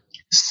wrestler.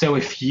 So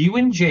if you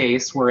and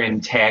Jace were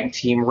in tag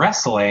team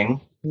wrestling,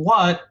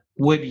 what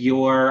would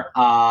your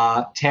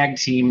tag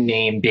team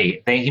name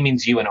be? He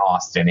means you and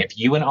Austin. If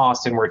you and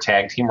Austin were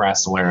tag team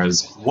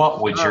wrestlers,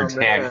 what would your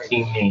tag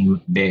team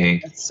name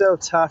be? It's so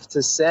tough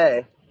to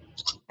say.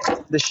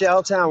 The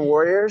Shelltown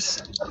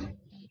Warriors.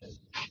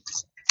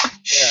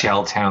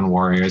 Shelltown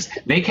Warriors.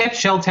 They kept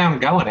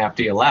Shelltown going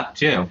after you left,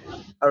 too.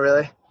 Oh,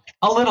 really?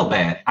 A little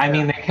bit. I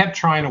mean, they kept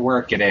trying to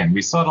work it in.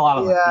 We saw it a lot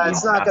of. Yeah,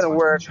 it's not going to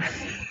work.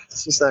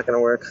 It's just not going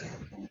to work.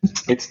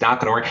 It's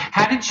not going to work.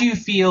 How did you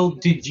feel?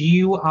 Did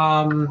you?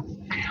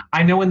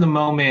 I know in the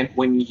moment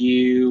when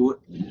you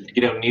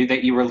knew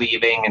that you were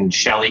leaving, and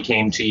Shelly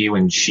came to you,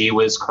 and she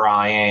was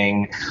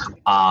crying.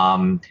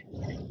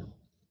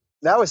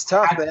 That was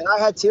tough, man. I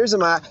had tears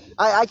in my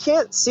eye. I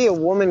can't see a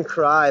woman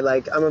cry.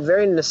 Like, I'm a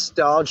very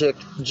nostalgic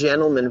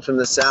gentleman from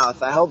the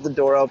South. I hold the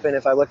door open.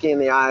 If I look you in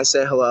the eye, I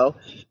say hello.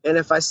 And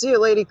if I see a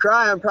lady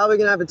cry, I'm probably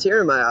going to have a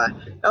tear in my eye.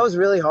 That was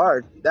really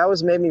hard.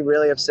 Made me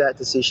really upset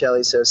to see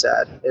Shelly so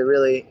sad.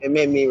 It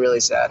made me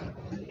really sad.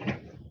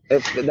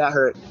 That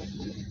hurt.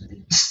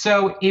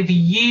 So if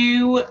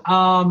you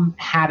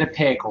had to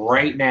pick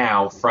right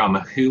now from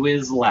who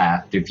is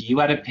left, if you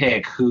had to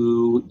pick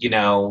who,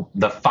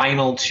 the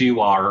final two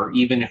are, or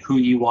even who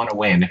you want to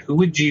win, who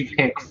would you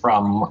pick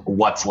from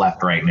what's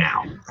left right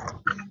now?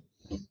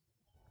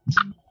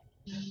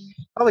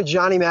 Probably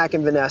Johnny Mac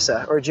and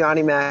Vanessa, or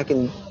Johnny Mac,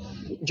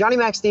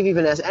 Stevie,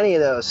 Vanessa, any of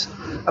those.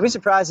 I'll be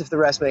surprised if the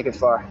rest make it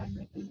far.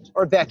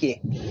 Or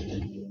Becky.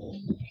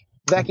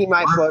 Becky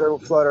might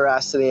float her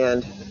ass to the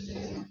end.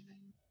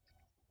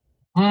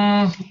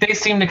 They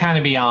seem to kind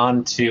of be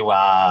on to,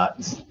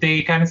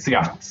 they kind of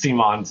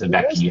seem on to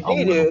Becky.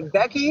 Hey, dude,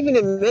 Becky even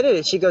admitted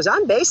it. She goes,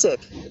 I'm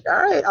basic. All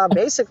right,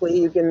 basically,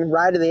 you can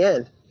ride to the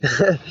end.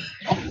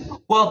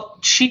 Well,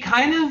 she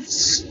kind of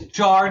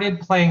started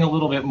playing a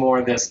little bit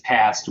more this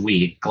past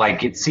week.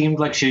 Like, it seemed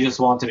like she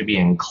just wanted to be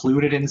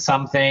included in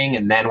something.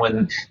 And then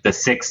when the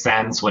Sixth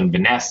Sense, when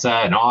Vanessa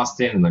and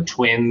Austin and the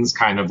twins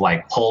kind of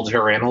like pulled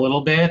her in a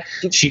little bit,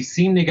 she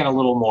seemed to get a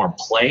little more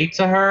play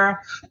to her,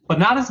 but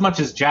not as much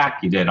as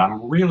Jackie did.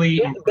 I'm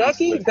really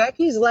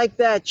Becky's like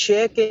that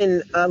chick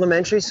in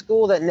elementary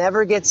school that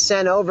never gets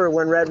sent over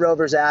when Red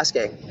Rover's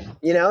asking.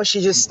 You know,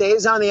 she just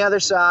stays on the other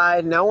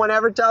side. No one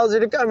ever tells her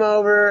to come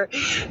over.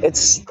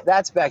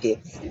 That's Becky.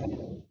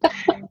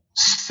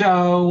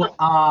 So,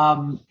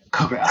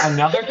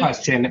 another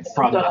question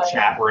from the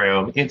chat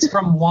room. It's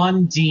from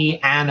 1D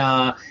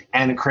Anna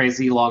and a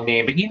crazy long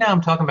name, but you know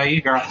I'm talking about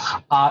you, girl.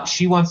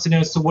 She wants to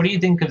know, so what do you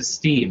think of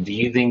Steve? Do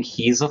you think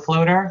he's a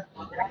floater?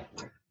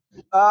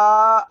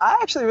 I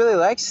actually really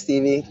like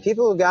Stevie.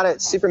 People got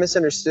it super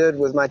misunderstood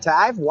with my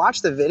I've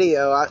watched the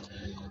video.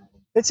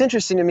 It's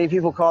interesting to me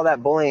people call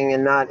that bullying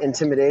and not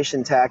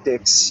intimidation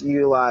tactics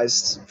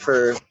utilized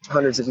for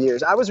hundreds of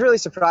years. I was really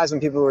surprised when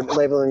people were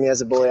labeling me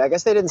as a bully. I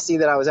guess they didn't see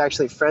that I was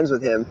actually friends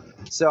with him.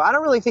 So I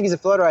don't really think he's a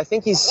floater. I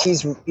think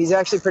he's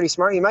actually pretty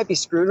smart. He might be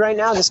screwed right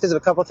now just because of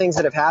a couple things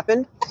that have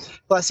happened.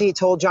 Plus, he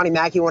told Johnny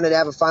Mac he wanted to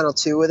have a final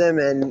two with him,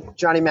 and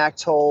Johnny Mac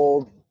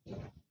told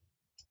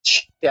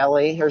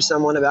Shelly or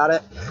someone about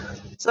it.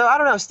 So I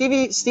don't know.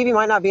 Stevie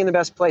might not be in the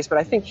best place, but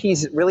I think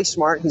he's really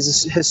smart.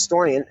 He's a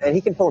historian, and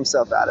he can pull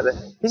himself out of it.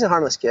 He's a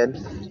harmless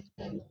kid.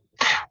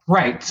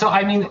 Right. So,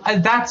 I mean,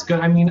 that's good.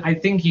 I mean, I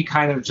think you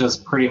kind of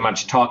just pretty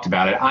much talked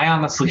about it. I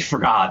honestly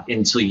forgot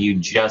until you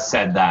just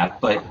said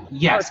that. But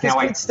yes, now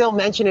I still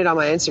mention it on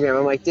my Instagram.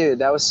 I'm like, dude,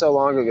 that was so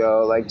long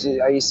ago. Like,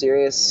 are you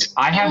serious?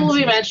 People will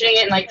be mentioning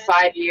it in like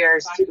 5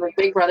 years.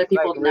 Big Brother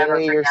people like, never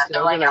really? forget.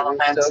 They're like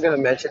elephants. You're still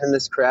gonna mention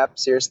this crap?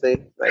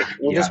 Seriously? Like,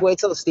 we'll just wait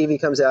till Stevie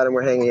comes out and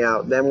we're hanging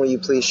out. Then will you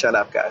please shut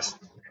up, guys?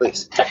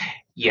 Please.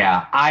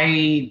 Yeah,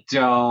 I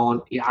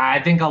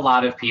think a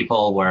lot of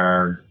people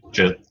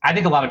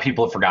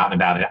have forgotten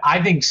about it.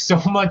 I think so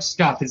much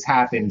stuff has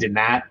happened in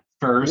that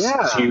first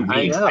 2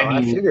 weeks.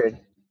 I figured.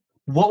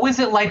 What was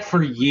it like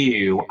for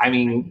you? I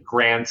mean,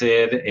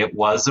 granted, it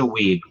was a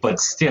week, but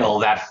still,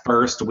 that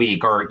first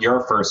week, or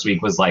your first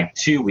week, was like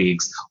 2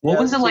 weeks. What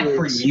was it like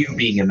for you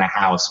being in the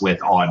house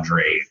with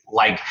Audrey?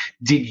 Like,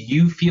 did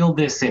you feel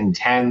this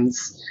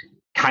intense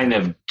kind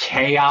of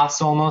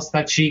chaos almost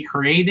that she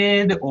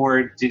created,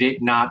 or did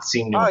it not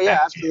seem to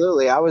affect you?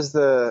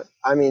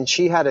 Absolutely.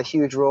 She had a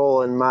huge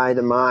role in my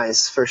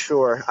demise for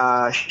sure.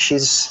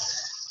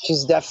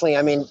 She's definitely,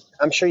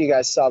 I'm sure you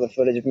guys saw the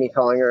footage of me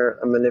calling her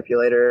a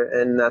manipulator,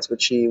 and that's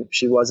what she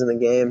was in the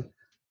game.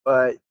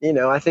 But,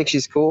 I think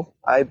she's cool.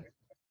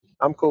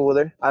 I'm cool with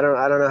her. I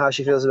don't know how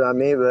she feels about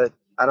me, but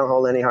I don't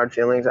hold any hard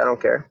feelings. I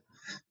don't care.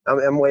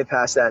 I'm way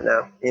past that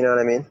now. You know what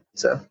I mean?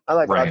 So I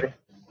like Audrey.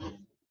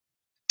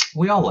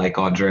 We all like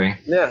Audrey.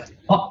 Yeah.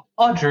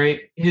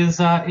 Audrey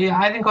is,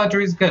 I think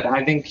Audrey's good.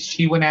 I think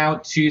she went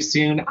out too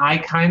soon. I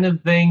kind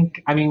of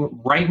think,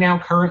 right now,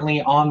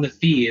 currently on the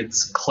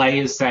feeds, Clay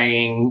is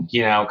saying,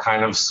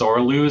 kind of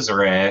sore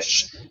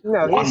loser-ish.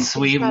 No, he's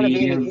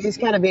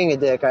kind of being a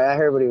dick. I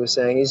heard what he was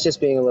saying. He's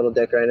just being a little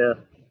dick right now.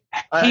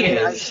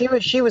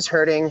 She was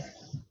hurting.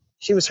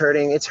 She was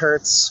hurting. It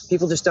hurts.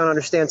 People just don't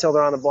understand till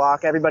they're on the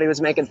block. Everybody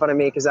was making fun of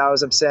me because I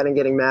was upset and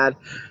getting mad.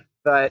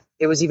 But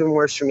it was even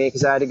worse for me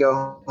because I had to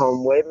go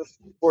home way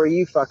before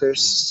you fuckers.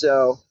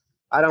 So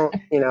I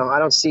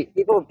don't see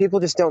people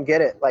just don't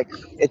get it. Like,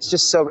 it's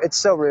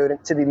so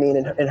rude to be mean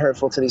and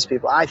hurtful to these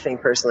people. I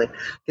think personally,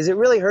 because it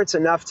really hurts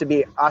enough to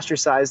be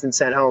ostracized and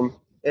sent home.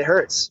 It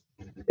hurts.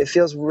 It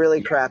feels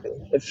really crappy.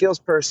 It feels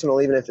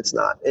personal, even if it's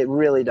not. It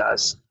really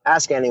does.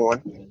 Ask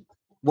anyone.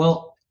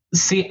 Well,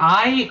 see,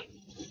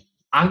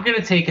 I'm going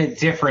to take a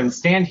different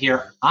stand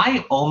here.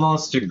 I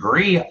almost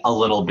agree a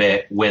little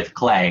bit with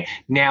Clay.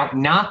 Now,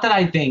 not that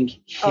I think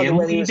him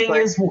leaving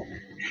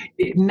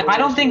I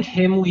don't think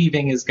him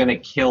leaving is going to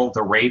kill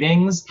the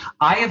ratings.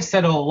 I have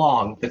said all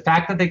along, the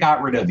fact that they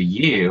got rid of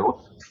you,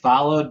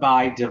 followed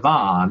by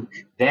Devon,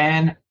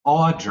 then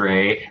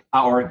Audrey,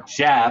 or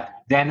Jeff,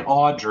 then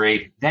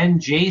Audrey,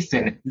 then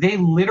Jason, they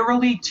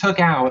literally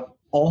took out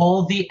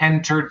all the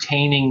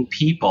entertaining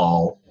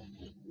people.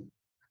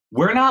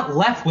 We're not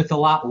left with a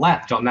lot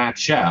left on that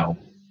show.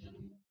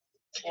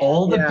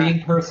 All the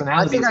big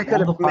personalities. I think I could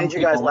have made you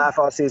guys laugh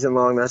all season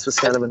long. That's what's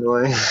kind of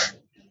annoying.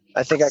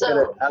 I think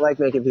I like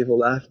making people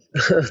laugh.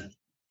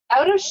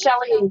 Out of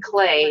Shelly and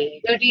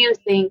Clay, who do you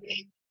think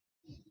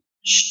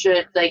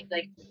should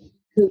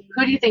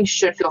who do you think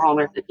should go home?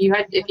 If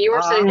you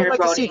were sitting there voting, I'd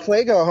like to see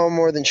Clay go home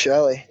more than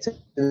Shelly, to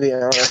be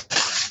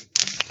honest.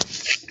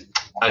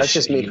 That's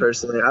just me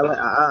personally.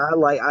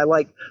 I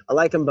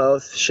like them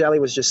both. Shelly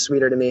was just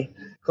sweeter to me.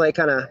 Clay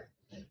kind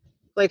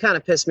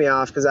of pissed me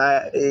off because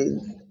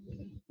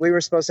we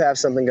were supposed to have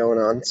something going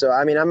on. So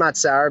I'm not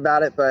sour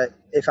about it, but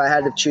if I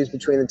had to choose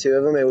between the two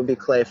of them, it would be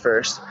Clay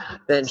first.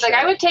 Then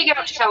I would take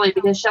out Shelly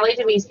because Shelly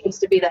to me seems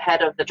to be the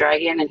head of the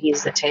dragon and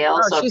he's the tail.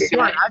 Oh, so she's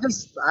smart.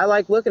 I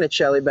like looking at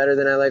Shelly better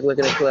than I like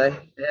looking at Clay,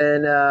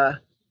 and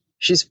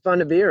she's fun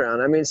to be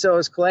around. So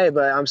is Clay,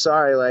 but I'm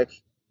sorry,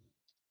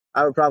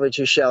 I would probably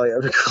choose Shelly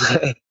over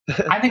Clay.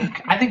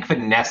 I think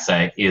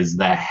Vanessa is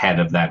the head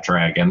of that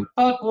dragon,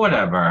 but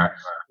whatever.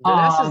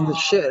 Vanessa's the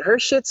shit. Her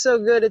shit's so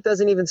good it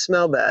doesn't even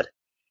smell bad.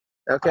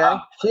 Okay?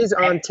 She's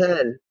on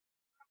 10.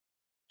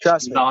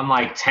 Trust She's me. on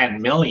like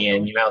 10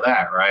 million, you know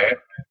that, right?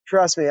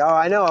 Trust me. Oh,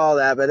 I know all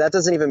that, but that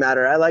doesn't even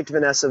matter. I liked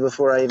Vanessa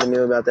before I even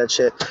knew about that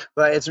shit.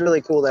 But it's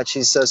really cool that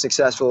she's so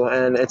successful,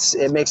 and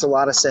it makes a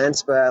lot of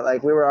sense. But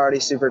like, we were already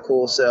super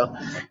cool, so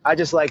I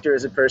just liked her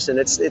as a person.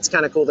 It's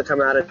kind of cool to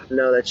come out and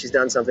know that she's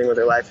done something with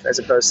her life, as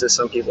opposed to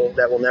some people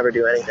that will never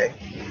do anything.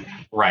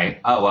 Right.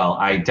 Oh, well,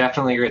 I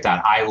definitely agree with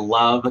that. I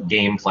love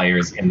game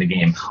players in the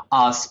game.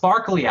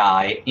 Sparkly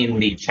Eye in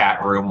the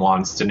chat room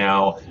wants to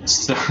know,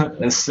 so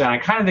I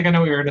kind of think I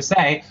know what you're going to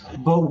say,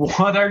 but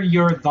what are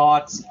your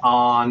thoughts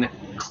on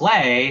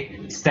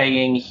Clay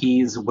saying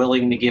he's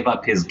willing to give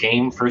up his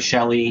game for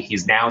Shelly?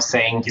 He's now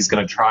saying he's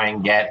going to try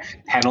and get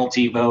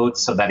penalty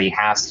votes so that he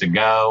has to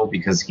go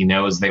because he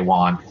knows they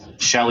want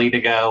Shelly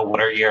to go. What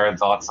are your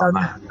thoughts on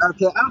that?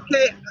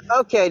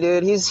 Okay,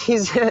 dude. He's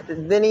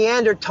the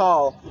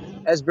Neanderthal,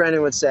 as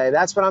Brendan would say.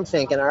 That's what I'm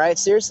thinking, all right?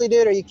 Seriously,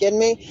 dude, are you kidding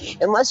me?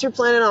 Unless you're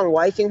planning on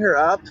wifing her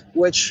up,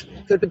 which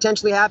could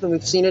potentially happen.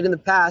 We've seen it in the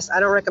past. I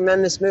don't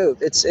recommend this move.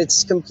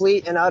 It's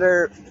complete and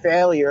utter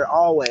failure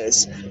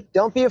always.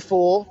 Don't be a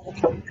fool.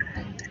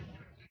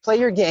 Play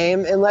your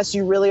game unless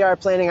you really are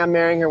planning on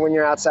marrying her when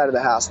you're outside of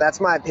the house. That's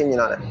my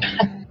opinion on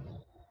it.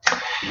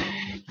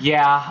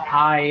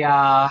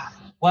 Yeah,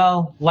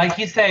 well, like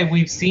you say,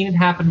 we've seen it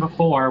happen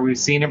before. We've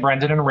seen a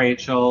Brendan and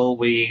Rachel.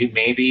 We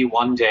maybe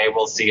one day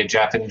we'll see a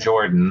Jeff and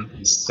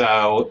Jordan.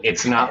 So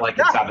it's not like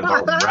it's out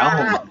of the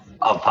realm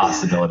of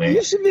possibility.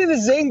 You should be the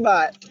Zing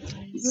bot.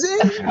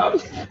 Zing.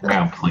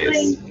 No,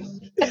 please.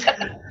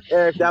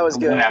 Eric, that was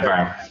good.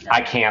 Whatever.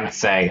 I can't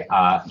say,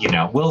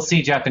 we'll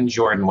see Jeff and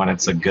Jordan when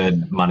it's a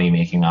good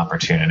money-making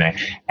opportunity.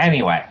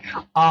 Anyway.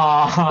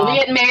 We'll be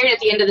getting married at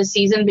the end of the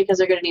season because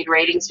they're going to need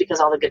ratings because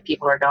all the good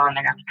people are gone.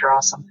 They're going to have to draw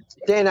some.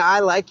 Dana, I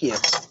like you.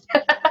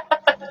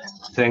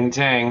 Ting,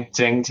 ting,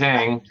 ting,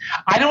 ting.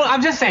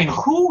 I'm just saying,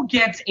 who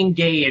gets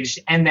engaged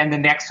and then the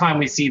next time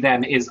we see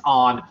them is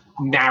on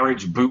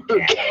marriage boot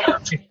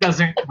camp? It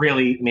doesn't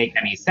really make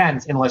any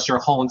sense unless your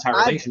whole entire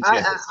relationship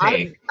is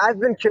fake. I've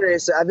been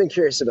curious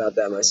about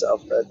that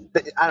myself,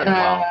 but I don't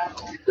know.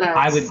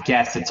 I would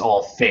guess it's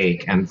all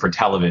fake and for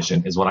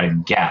television is what I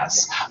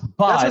guess.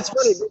 But that's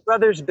what's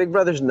funny. Big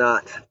Brother's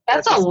not.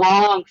 That's a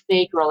long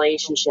fake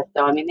relationship,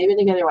 though. I mean, they've been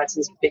together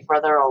since Big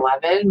Brother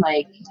 11.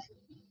 Like,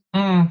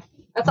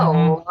 that's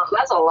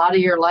a lot of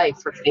your life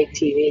for fake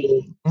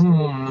TV.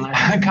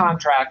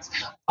 Contracts.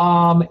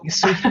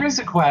 So here's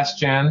a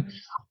question.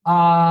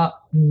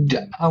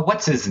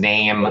 What's his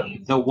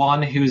name? The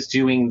one who's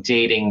doing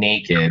Dating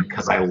Naked,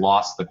 because I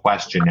lost the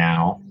question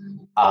now.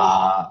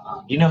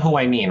 You know who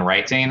I mean,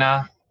 right,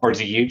 Dana? Or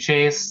do you,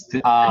 Chase?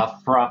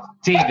 From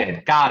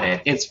David. Got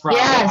it. It's from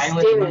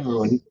Island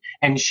Moon.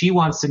 And she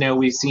wants to know,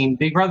 we've seen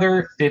Big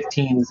Brother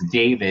 15's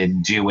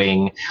David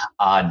doing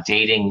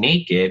Dating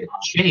Naked.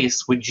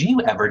 Chase, would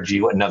you ever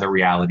do another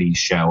reality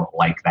show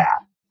like that?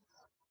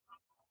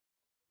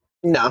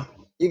 No.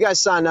 You guys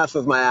saw enough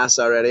of my ass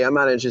already. I'm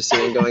not interested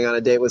in going on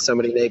a date with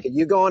somebody naked.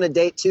 You go on a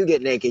date to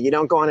get naked. You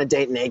don't go on a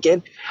date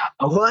naked.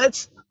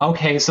 What?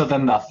 Okay, so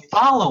then the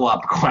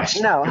follow-up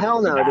question. No,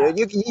 hell no,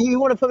 dude.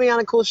 You want to put me on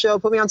a cool show,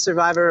 put me on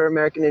Survivor or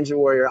American Ninja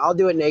Warrior. I'll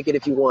do it naked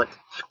if you want.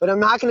 But I'm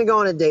not going to go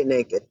on a date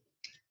naked.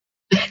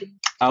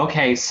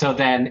 Okay, so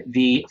then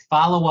the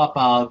follow-up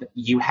of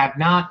you have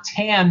not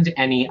tanned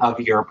any of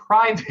your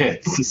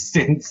privates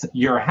since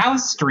your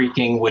house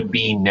streaking would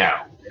be no.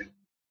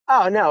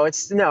 Oh, no,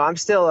 I'm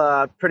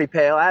still pretty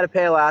pale. I had a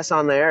pale ass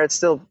on there. It's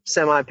still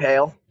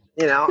semi-pale.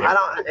 You know,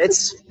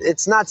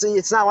 it's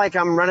not like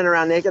I'm running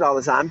around naked all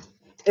the time.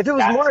 If it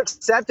was more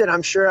accepted,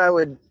 I'm sure I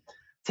would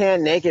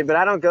tan naked, but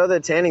I don't go to the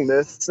tanning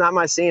booth. It's not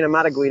my scene. I'm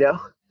not a Guido.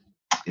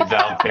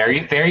 So there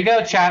you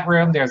go, chat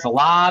room. There's a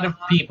lot of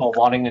people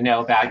wanting to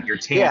know about your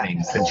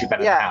tanning since you've been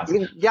in the house.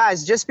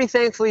 Guys, just be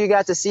thankful you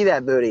got to see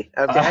that booty,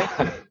 okay?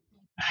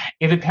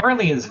 It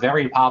apparently is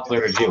very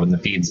popular to do when the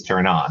feeds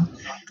turn on.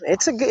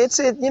 It's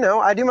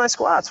I do my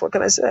squats. What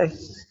can I say?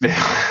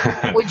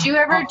 Would you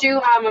ever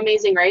do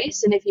Amazing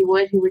Race? And if you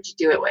would, who would you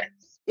do it with?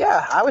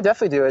 Yeah, I would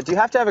definitely do it. Do you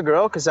have to have a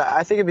girl? Because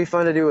I think it'd be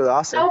fun to do with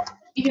Austin. Nope.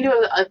 You can do it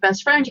with a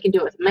best friend. You can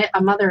do it with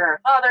a mother,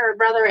 or father, or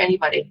brother,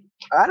 anybody.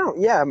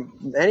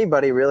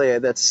 Anybody really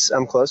that's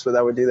I'm close with,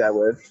 I would do that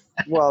with.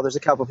 Well, there's a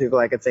couple people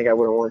I could think I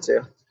wouldn't want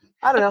to.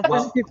 I don't know.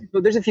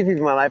 There's a few people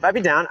in my life. I'd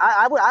be down.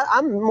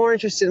 I'm more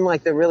interested in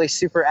like the really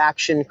super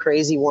action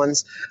crazy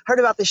ones. Heard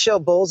about the show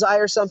Bullseye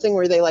or something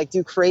where they like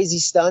do crazy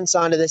stunts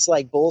onto this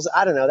like bulls.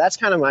 I don't know. That's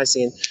kind of my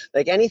scene.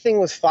 Like anything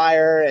with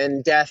fire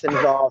and death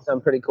involved, I'm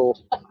pretty cool.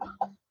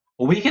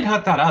 Well, we can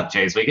hook that up,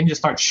 Jace. We can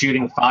just start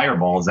shooting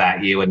fireballs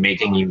at you and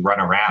making you run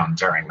around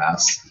during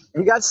this.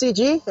 You got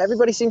CG?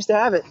 Everybody seems to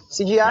have it.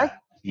 CGI?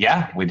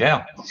 Yeah, we do.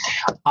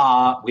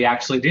 We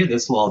actually do.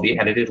 This will be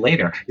edited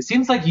later. It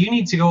seems like you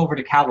need to go over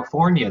to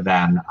California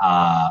then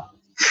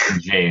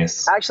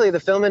Jace. Actually, the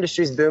film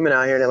industry's booming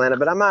out here in Atlanta,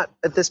 but I'm not,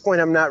 at this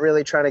point, I'm not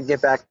really trying to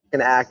get back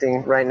into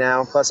acting right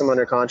now. Plus, I'm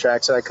under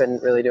contract, so I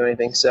couldn't really do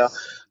anything. So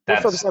we'll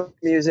focus on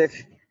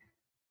music.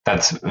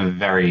 That's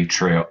very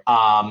true.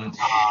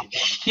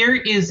 Here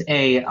is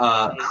a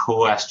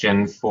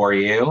question for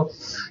you.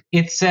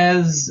 It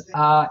says,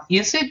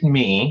 is it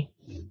me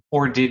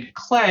or did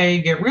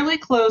Clay get really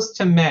close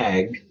to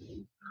Meg?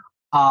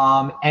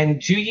 And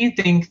do you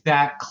think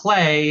that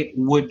Clay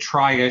would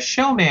try a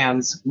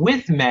showmance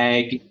with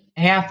Meg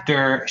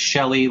after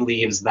Shelly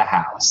leaves the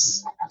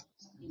house?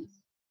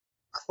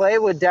 Clay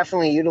would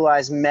definitely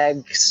utilize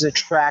Meg's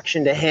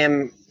attraction to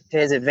him to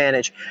his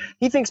advantage.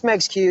 He thinks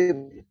Meg's cute.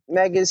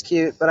 Meg is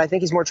cute, but I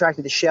think he's more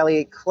attracted to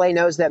Shelly. Clay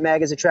knows that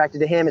Meg is attracted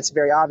to him. It's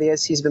very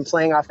obvious. He's been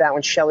playing off that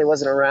when Shelly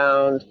wasn't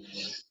around.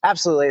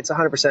 Absolutely, it's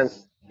 100%,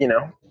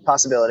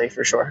 possibility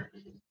for sure.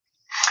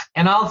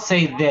 And I'll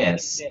say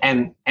this,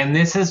 and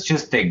this is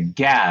just a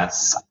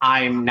guess.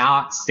 I'm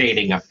not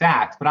stating a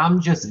fact, but I'm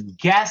just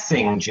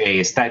guessing,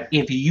 Jace, that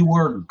if you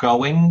were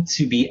going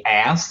to be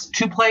asked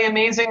to play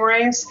Amazing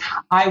Race,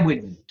 I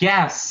would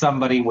guess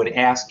somebody would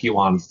ask you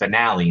on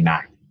finale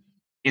night.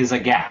 Is a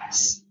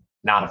guess,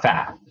 not a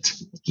fact.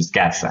 Just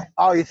guessing.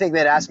 Oh, you think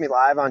they'd ask me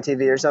live on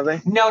TV or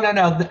something? No.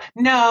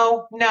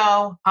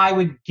 I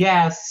would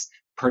guess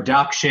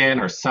production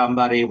or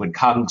somebody would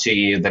come to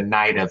you the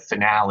night of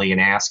finale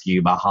and ask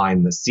you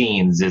behind the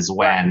scenes is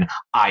when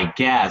I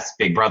guess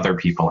Big Brother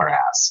people are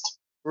asked.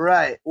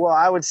 Right. Well,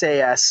 I would say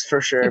yes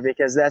for sure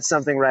because that's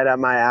something right up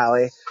my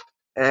alley.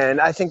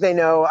 And I think they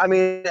know. I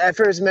mean,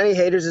 for as many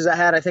haters as I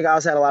had, I think I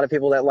also had a lot of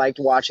people that liked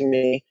watching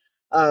me.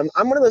 I'm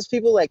one of those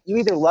people like you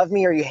either love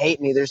me or you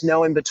hate me. There's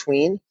no in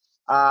between.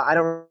 I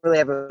don't really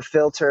have a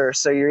filter,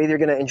 so you're either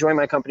going to enjoy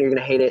my company or you're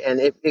going to hate it.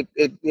 And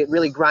it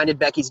really grinded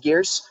Becky's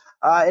gears.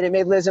 And it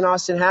made Liz and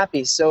Austin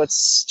happy. So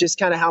it's just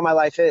kind of how my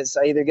life is.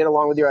 I either get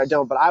along with you or I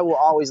don't, but I will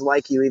always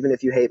like you even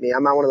if you hate me.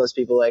 I'm not one of those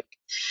people like,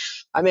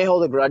 I may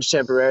hold a grudge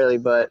temporarily,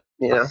 but,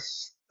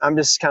 I'm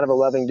just kind of a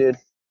loving dude.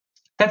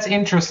 That's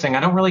interesting. I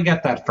don't really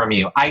get that from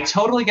you. I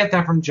totally get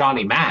that from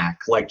Johnny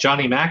Mac. Like,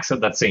 Johnny Mac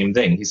said that same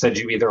thing. He said,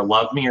 you either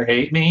love me or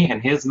hate me,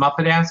 and his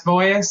Muppet-ass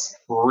voice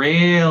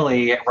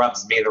really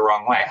rubs me the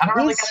wrong way. I don't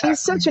really get that. He's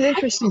such an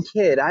interesting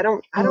kid. I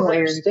don't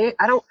understand.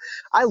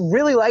 I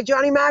really like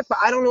Johnny Mac, but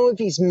I don't know if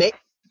he's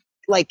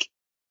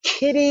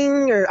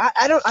kidding or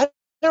I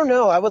don't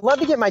know. I would love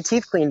to get my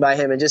teeth cleaned by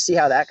him and just see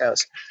how that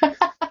goes.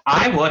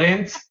 I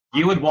wouldn't.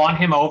 You would want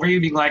him over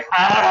you being like,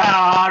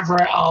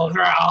 drill.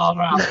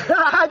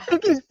 I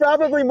think he's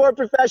probably more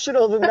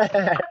professional than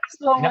that.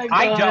 Oh my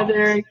God,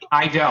 Eric.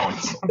 I don't.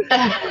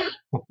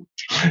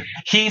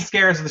 He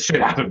scares the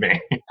shit out of me.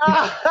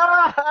 I'm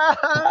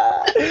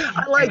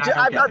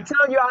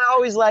telling you, I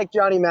always liked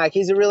Johnny Mac.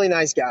 He's a really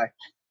nice guy.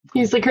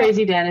 He's the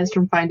crazy dentist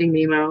from Finding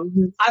Nemo.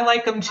 I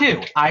like him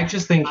too. I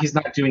just think he's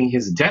not doing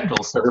his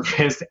dental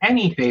service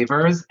any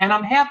favors, and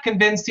I'm half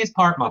convinced he's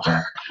part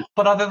Muppet.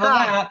 But other than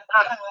that,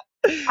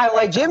 I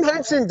like Jim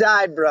Henson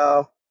died,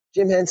 bro.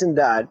 Jim Henson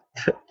died.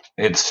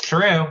 It's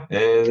true.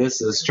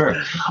 This is true.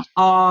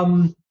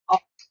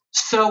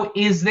 So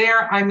is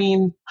there, I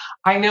mean,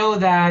 I know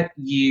that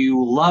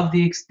you love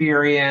the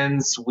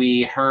experience.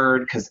 We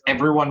heard, because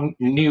everyone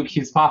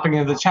keeps popping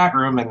into the chat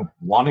room and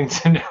wanting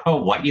to know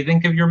what you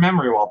think of your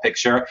memory wall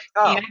picture.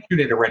 He answered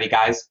it already,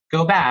 guys.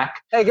 Go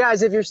back. Hey,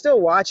 guys, if you're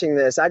still watching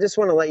this, I just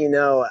want to let you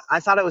know,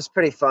 I thought it was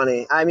pretty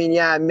funny. I mean,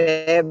 yeah, it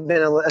may have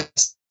been a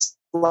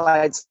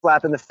slight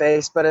slap in the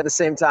face, but at the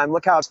same time,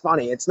 look how it's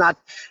funny. It's not,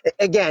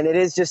 again, it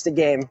is just a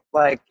game.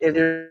 Like,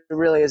 it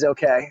really is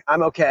okay.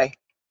 I'm okay.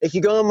 If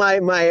you go on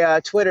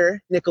my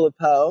Twitter, Nicola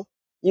Poe,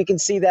 you can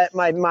see that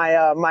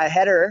my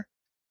header.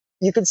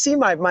 You can see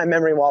my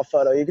memory wall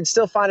photo. You can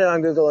still find it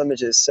on Google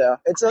Images. So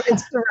it's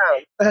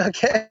around.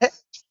 Okay.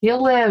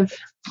 He'll live.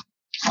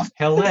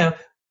 He'll live.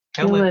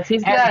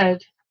 He's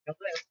good.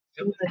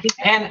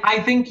 And I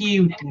think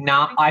you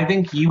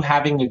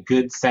having a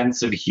good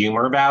sense of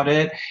humor about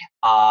it.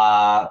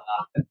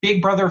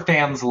 Big Brother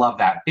fans love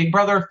that. Big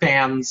Brother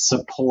fans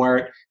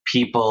support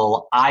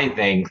people, I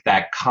think,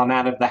 that come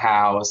out of the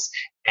house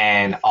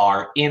and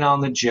are in on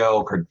the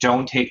joke or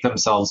don't take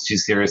themselves too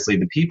seriously.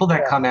 The people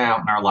that come out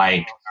and are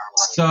like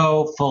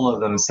so full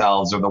of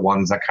themselves are the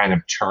ones that kind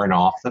of turn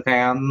off the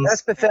fans.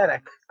 That's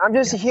pathetic. I'm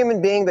just a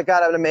human being that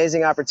got an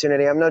amazing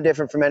opportunity. I'm no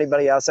different from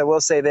anybody else. I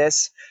will say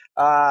this.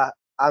 I'm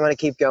going to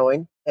keep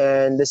going,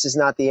 and this is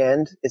not the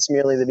end. It's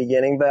merely the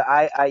beginning, but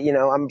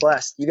I'm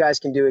blessed. You guys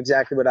can do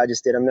exactly what I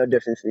just did. I'm no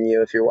different from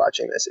you if you're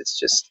watching this.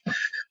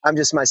 I'm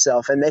just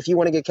myself. And if you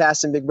want to get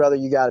cast in Big Brother,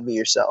 you got to be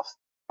yourself.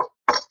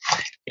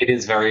 It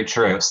is very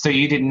true. So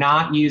you did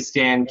not use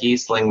Dan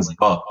Giesling's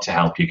book to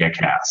help you get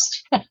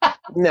cast.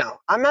 No,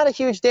 I'm not a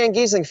huge Dan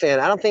Giesling fan.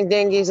 I don't think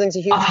Dan Giesling's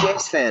a huge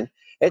Jace fan.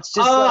 It's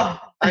just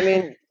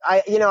I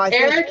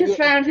Eric has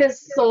found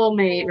his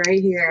soulmate right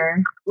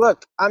here.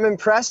 Look, I'm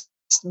impressed,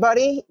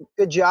 buddy.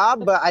 Good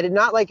job, but I did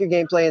not like your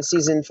gameplay in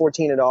season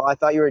 14 at all. I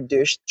thought you were a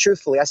douche.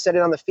 Truthfully, I said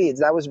it on the feeds.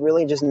 That was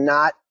really just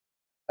not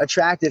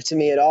attractive to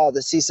me at all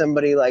to see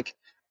somebody like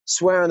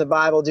swear on the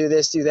Bible, do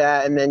this, do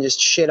that, and then just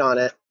shit on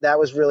it. That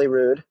was really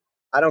rude.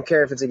 I don't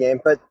care if it's a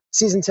game, but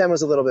season 10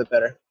 was a little bit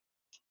better.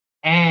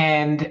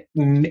 And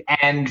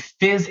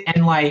Fizz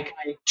and like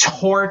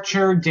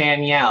torture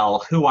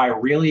Danielle, who I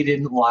really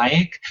didn't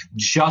like,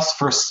 just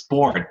for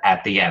sport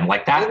at the end.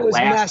 Like that. It was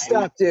messed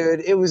up, dude.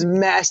 It was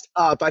messed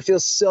up. I feel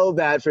so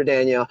bad for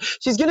Danielle.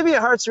 She's gonna be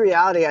at Hearts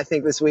Reality, I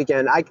think, this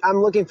weekend.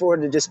 I'm looking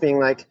forward to just being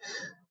like,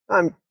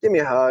 give me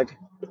a hug.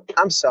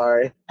 I'm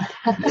sorry.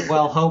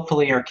 Well,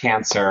 hopefully her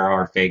cancer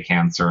or fake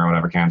cancer or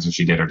whatever cancer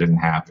she did or didn't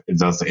have, it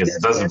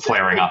doesn't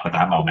flaring up at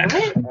that moment.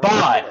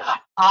 But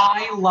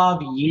I love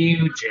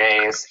you,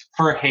 Jace,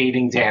 for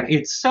hating Dan.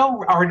 It's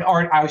so,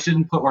 or I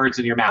shouldn't put words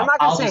in your mouth. I'm not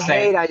gonna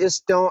say hate. I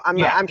just don't.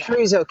 I'm sure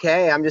he's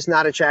okay. I'm just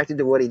not attracted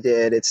to what he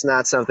did. It's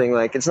not something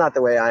like. It's not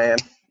the way I am.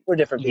 We're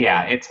different people.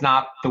 Yeah, it's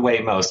not the way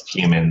most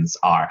humans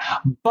are.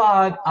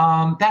 But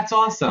that's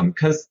awesome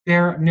because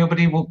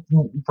nobody will.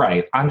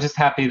 Right. I'm just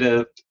happy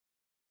to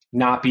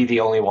not be the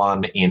only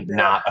one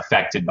not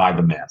affected by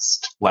the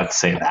mist. Let's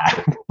say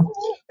that.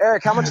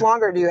 Eric, how much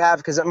longer do you have?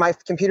 Because my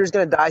computer's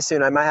going to die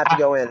soon. I might have to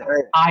go in.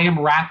 I am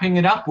wrapping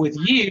it up with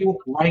you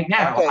right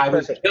now. Okay, I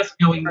was just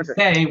going to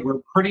say we're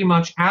pretty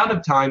much out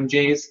of time,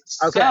 Jace.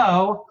 Okay.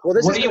 So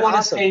what do you want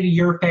to say to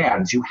your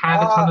fans? You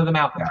have a ton of them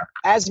out there.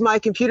 As my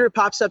computer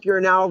pops up, you're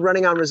now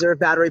running on reserve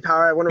battery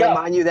power. I want to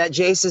remind you that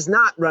Jace is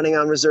not running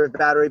on reserve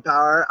battery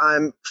power.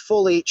 I'm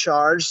fully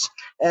charged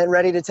and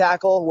ready to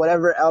tackle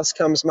whatever else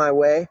comes my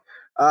way,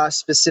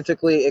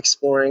 specifically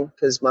exploring,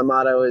 because my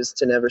motto is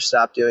to never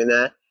stop doing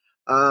that.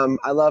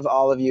 I love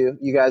all of you.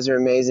 You guys are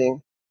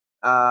amazing.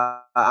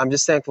 I'm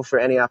just thankful for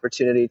any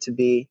opportunity to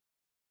be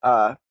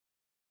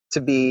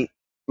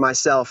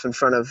myself in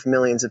front of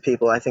millions of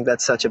people. I think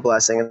that's such a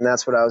blessing, and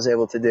that's what I was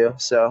able to do.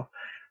 So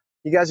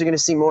you guys are going to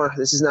see more.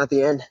 This is not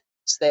the end.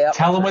 Stay up.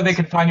 Tell them where they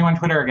can find you on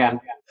Twitter again.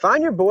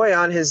 Find your boy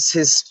on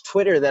his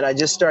Twitter that I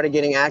just started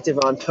getting active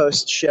on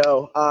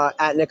post-show,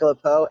 at Nikola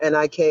Poe,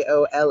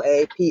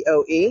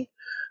 NIKOLAPOE.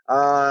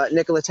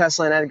 Nikola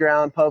Tesla and Edgar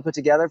Allan Poe put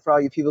together for all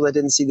you people that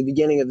didn't see the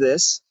beginning of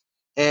this.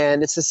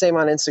 And it's the same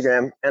on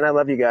Instagram. And I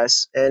love you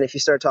guys. And if you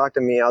start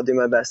talking to me, I'll do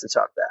my best to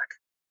talk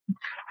back.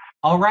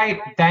 All right.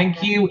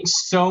 Thank you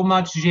so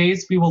much,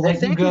 Jace. We will let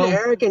you go. Thank you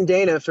to Eric and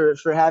Dana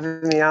for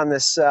having me on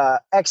this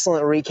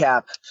excellent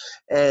recap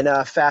and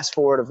fast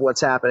forward of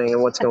what's happening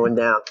and what's going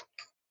down.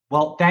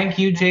 Well, thank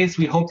you, Jace.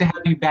 We hope to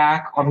have you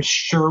back. I'm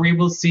sure we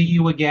will see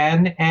you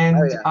again. And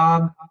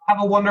have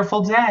a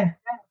wonderful day.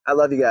 I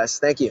love you guys.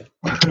 Thank you.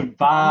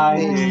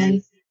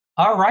 Bye.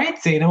 All right,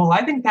 Zayna. Well,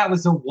 I think that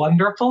was a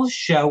wonderful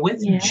show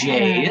with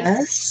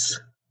Jace.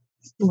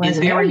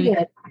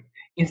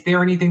 Is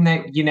there anything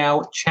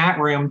that, chat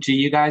room, do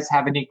you guys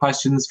have any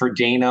questions for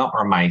Dana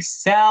or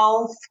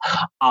myself?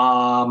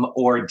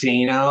 Or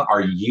Dana,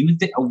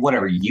 what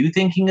are you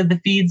thinking of the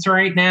feeds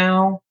right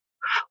now?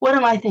 What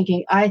am I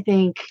thinking? I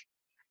think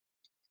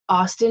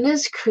Austin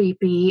is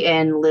creepy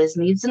and Liz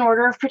needs an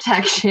order of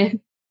protection.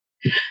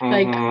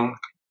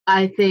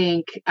 I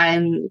think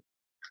I'm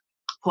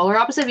polar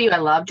opposite of you. I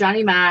love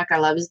Johnny Mac. I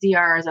love his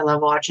DRs. I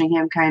love watching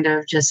him kind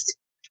of just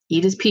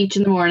eat his peach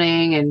in the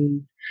morning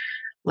and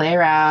lay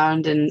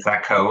around. And is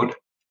that code?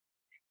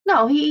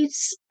 No,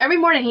 every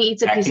morning he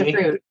eats a piece of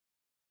fruit.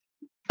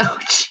 Oh,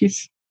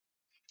 jeez.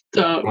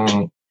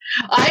 Don't.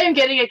 I am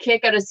getting a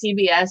kick out of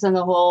CBS and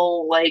the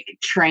whole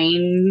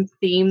train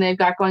theme they've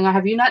got going on.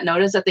 Have you not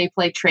noticed that they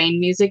play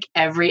train music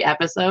every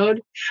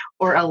episode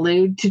or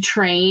allude to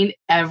train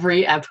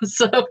every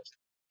episode?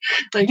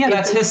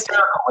 That's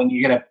hysterical when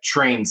you get a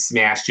train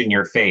smashed in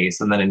your face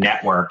and then a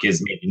network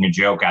is making a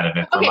joke out of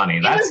it for money.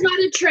 It was not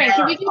a train.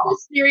 Can we get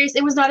this serious?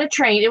 It was not a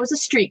train. It was a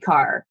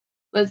streetcar.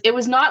 It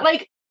was not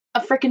like a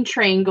freaking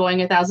train going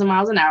 1,000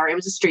 miles an hour. It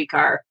was a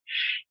streetcar.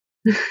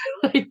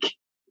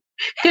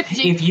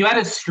 If you had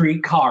a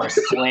streetcar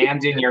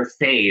slammed in your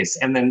face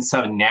and then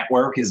some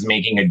network is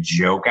making a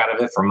joke out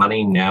of it for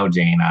money, no,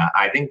 Dana.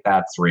 I think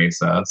that's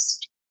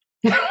racist.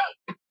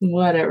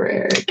 Whatever,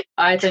 Eric.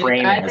 I think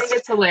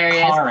it's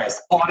hilarious.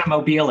 Carist,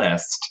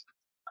 automobilist.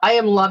 I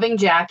am loving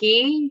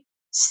Jackie.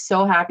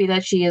 So happy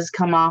that she has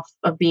come off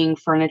of being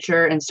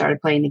furniture and started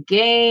playing the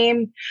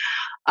game.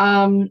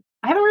 I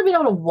haven't really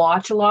been able to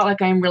watch a lot.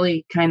 I'm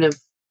really kind of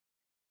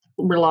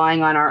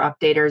relying on our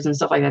updaters and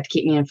stuff like that to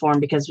keep me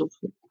informed, because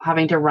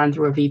having to run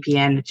through a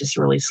VPN, it just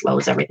really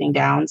slows everything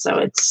down. So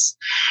it's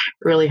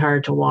really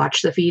hard to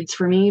watch the feeds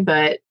for me.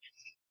 But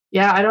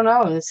yeah, I don't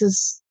know.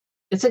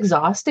 It's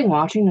exhausting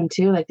watching them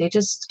too.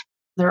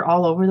 They're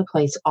all over the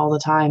place all the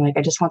time.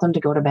 I just want them to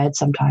go to bed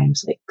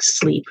sometimes,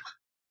 sleep.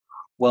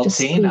 Well,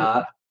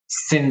 Dana,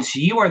 since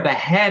you are the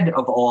head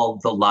of all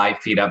the live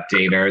feed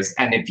updaters,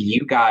 and if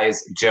you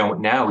guys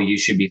don't know, you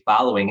should be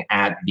following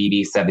at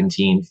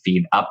BB17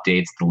 feed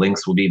updates. The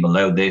links will be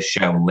below this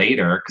show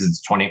later because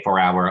it's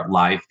 24-hour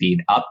live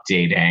feed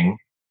updating.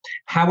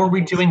 How are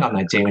we doing on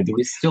that, Dana? Do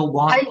we still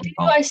want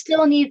people? I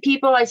still need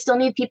people. I still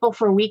need people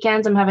for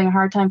weekends. I'm having a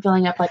hard time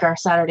filling up our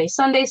Saturday,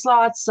 Sunday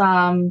slots.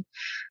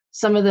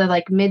 Some of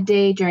the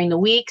midday during the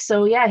week.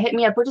 So yeah, hit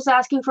me up. We're just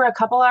asking for a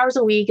couple hours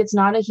a week. It's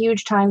not a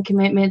huge time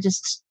commitment.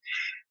 Just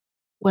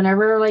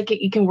whenever, like,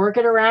 you can work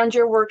it around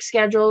your work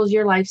schedules,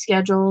 your life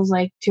schedules,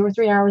 like 2 or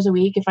 3 hours a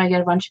week. If I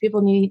get a bunch of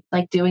people need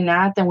like doing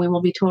that, then we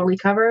will be totally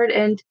covered.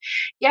 And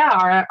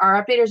yeah,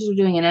 our updaters are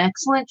doing an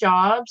excellent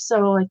job.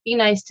 So like, be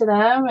nice to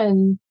them,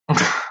 and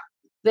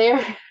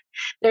they're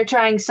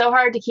trying so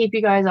hard to keep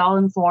you guys all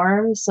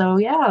informed. So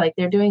yeah, like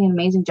they're doing an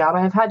amazing job.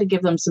 I've had to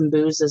give them some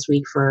booze this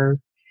week for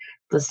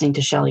listening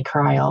to Shelly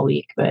cry all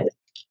week, but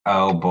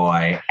oh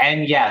boy.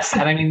 And yes,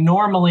 and I mean,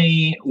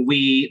 normally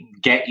we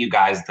get you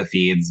guys the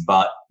feeds,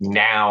 but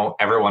now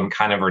everyone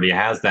kind of already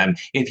has them.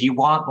 If you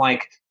want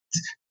like,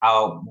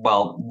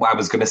 well, I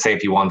was going to say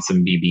if you want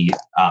some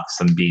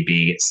some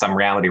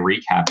reality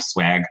recap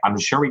swag, I'm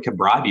sure we could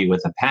bribe you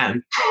with a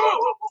pen.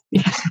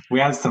 We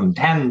have some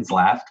pens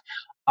left.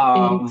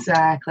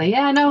 Exactly.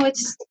 Yeah, no,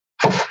 it's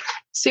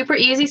super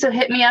easy. So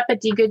hit me up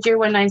at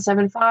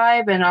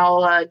dgoodyear1975 and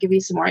I'll give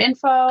you some more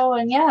info,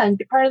 and yeah, and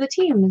be part of the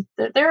team.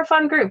 They're a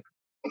fun group.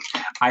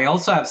 I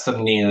also have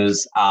some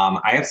news.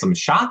 I have some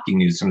shocking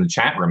news from the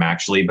chat room,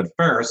 actually. But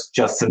first,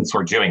 just since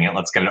we're doing it,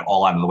 let's get it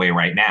all out of the way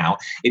right now.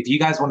 If you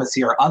guys want to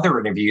see our other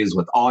interviews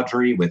with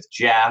Audrey, with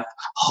Jeff,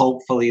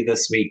 hopefully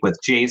this week with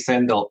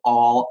Jason, they'll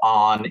all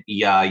on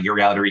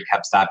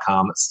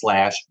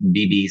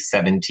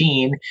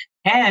yourrealityrecaps.com/bb17.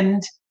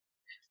 And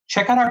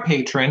check out our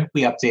Patreon.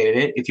 We updated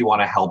it. If you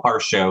want to help our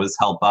shows,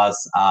 help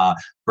us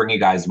bring you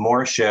guys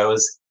more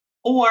shows,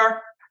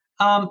 or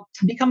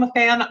become a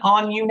fan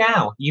on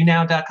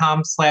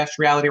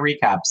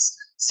younow.com/realityrecaps.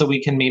 So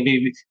we can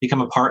maybe become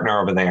a partner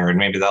over there, and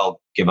maybe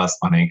they'll give us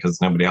money because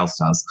nobody else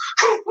does.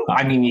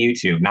 I mean,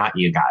 YouTube, not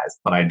you guys,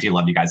 but I do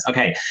love you guys.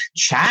 Okay,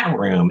 chat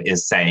room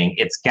is saying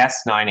it's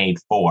guest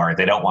 984.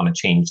 They don't want to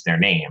change their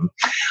name.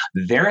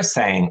 They're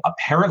saying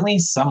apparently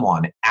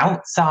someone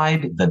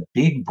outside the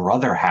Big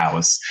Brother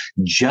house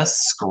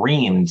just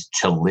screamed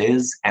to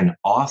Liz and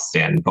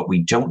Austin, but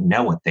we don't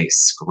know what they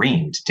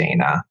screamed,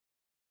 Dana.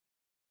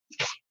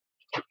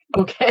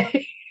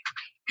 Okay.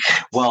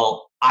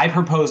 Well, I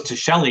proposed to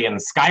Shelly in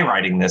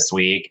skywriting this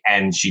week,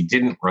 and she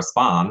didn't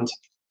respond.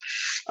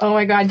 Oh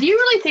my God. Do you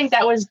really think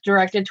that was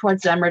directed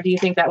towards them, or do you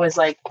think that was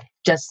like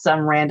just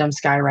some random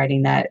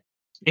skywriting that?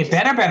 It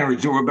better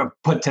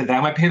put to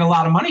them. I paid a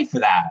lot of money for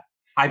that.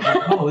 I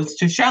proposed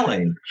to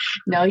Shelly.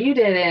 No, you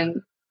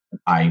didn't.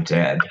 I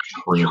did.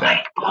 You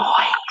like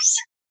boys.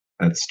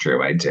 That's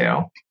true. I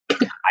do.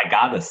 I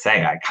gotta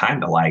say, I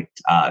kind of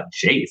liked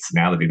Jace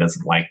now that he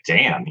doesn't like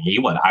Dan.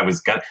 I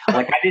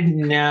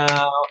didn't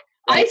know.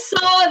 I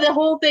saw the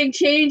whole thing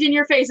change in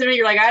your face, and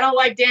you're like, I don't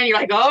like Dan. You're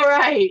like, all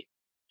right.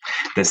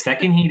 The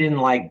second he didn't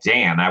like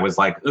Dan, I was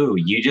like, ooh,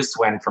 you just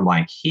went from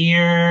like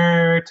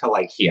here to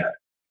like here.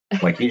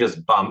 Like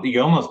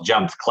you almost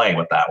jumped Clay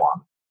with that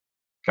one.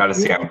 Got to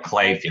see how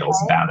Clay feels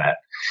about it.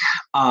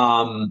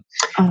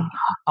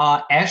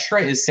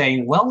 Eshra is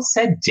saying, well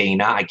said,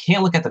 Dana. I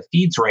can't look at the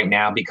feeds right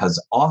now because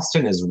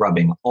Austin is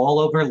rubbing all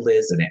over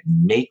Liz and it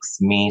makes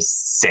me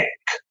sick.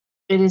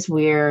 It is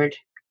weird.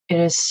 It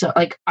is so,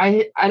 like,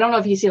 I don't know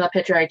if you see that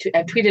picture. I've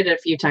tweeted it a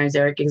few times,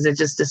 Eric, because it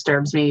just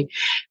disturbs me.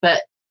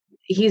 But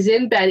he's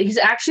in bed. He's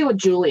actually with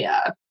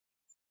Julia.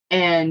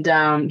 And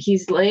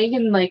he's laying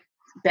in, like,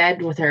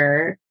 bed with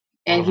her.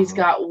 And he's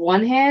got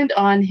one hand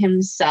on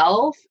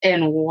himself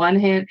and one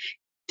hand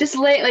just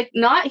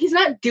he's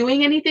not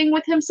doing anything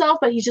with himself,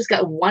 but he's just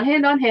got one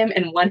hand on him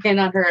and one hand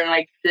on her. And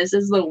like, this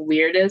is the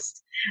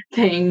weirdest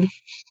thing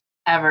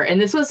ever. And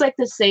this was like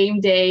the same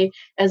day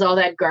as all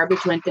that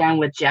garbage went down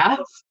with Jeff.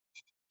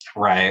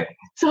 Right.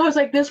 So I was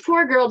like, this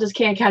poor girl just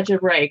can't catch a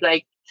break.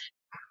 Like,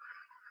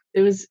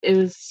 it was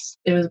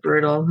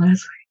brutal.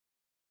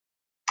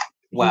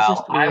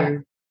 Well,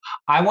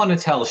 I want to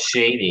tell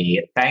Shady,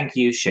 thank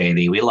you,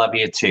 Shady. We love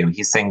you too.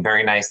 He's saying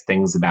very nice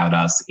things about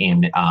us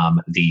in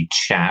the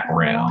chat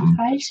room.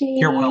 Hi, Shady.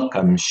 You're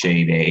welcome,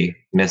 Shady,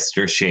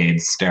 Mr.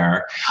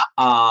 Shadester.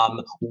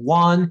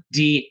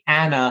 1D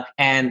Anna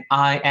and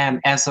I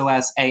am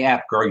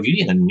SOSAF. Girl, you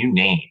need a new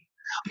name.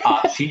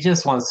 She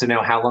just wants to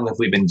know how long have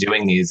we been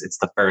doing these? It's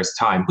the first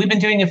time. We've been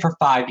doing it for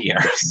 5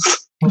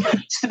 years.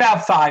 Just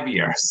about 5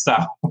 years. So,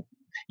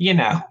 you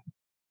know.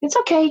 It's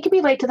okay. You can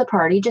be late to the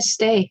party. Just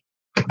stay.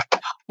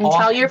 And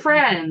tell your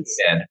friends.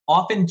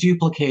 Often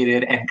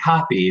duplicated and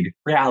copied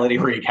reality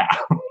recap.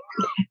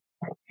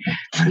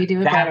 We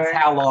do it better. That's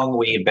how long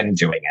we've been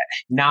doing it.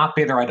 Not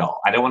bitter at all.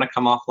 I don't want to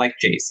come off like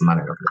Jason.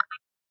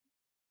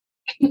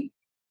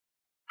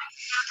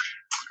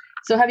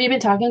 So have you been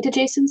talking to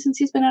Jason since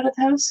he's been out of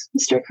the house,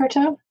 Mr.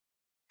 Carto?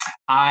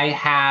 I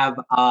have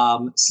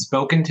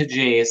spoken to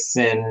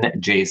Jason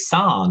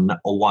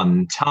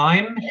one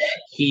time.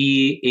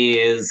 He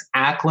is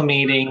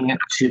acclimating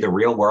to the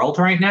real world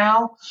right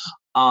now.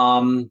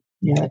 And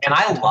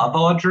I love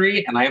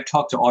Audrey, and I have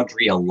talked to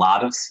Audrey a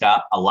lot of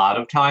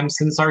times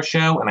since our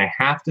show. And I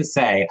have to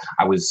say,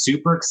 I was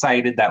super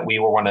excited that we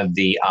were one of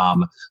the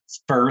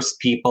first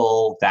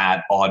people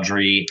that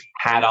Audrey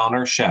had on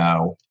her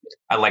show.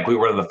 We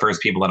were the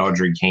first people that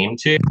Audrey came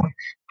to.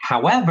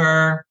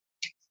 However,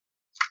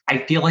 I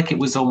feel like it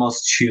was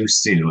almost too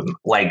soon.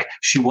 Like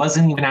she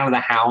wasn't even out of the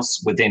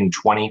house within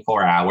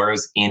 24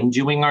 hours in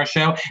doing our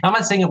show. I'm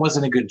not saying it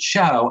wasn't a good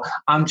show.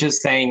 I'm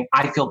just saying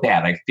I feel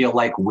bad. I feel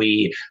like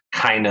we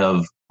kind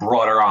of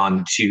brought her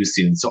on too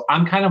soon. So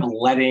I'm kind of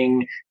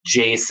letting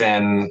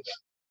Jason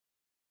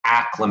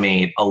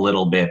acclimate a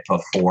little bit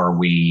before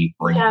we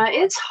bring Yeah,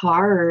 it's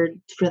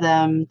hard for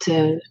them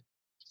to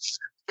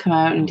come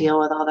out and deal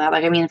with all that.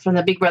 Like, I mean, from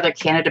the Big Brother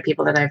Canada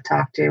people that I've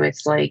talked to,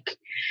 it's like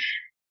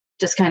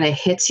just kind of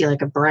hits you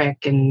like a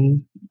brick.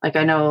 And like,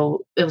 I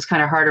know it was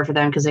kind of harder for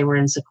them because they were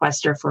in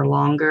sequester for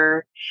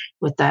longer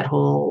with that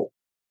whole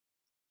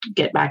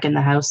get back in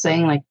the house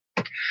thing. Like,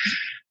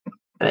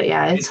 but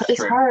yeah, it's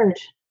hard.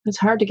 It's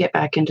hard to get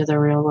back into the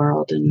real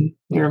world and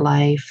your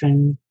life.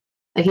 And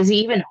like, is he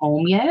even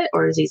home yet,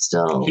 or is he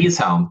still? He's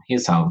home.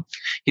 He's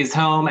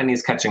home, and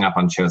he's catching up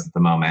on shows at the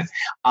moment.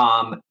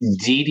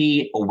 Dee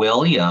Dee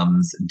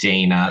Williams,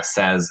 Dana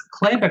says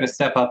Clay better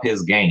step up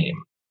his game,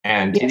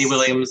 and yes. Dee Dee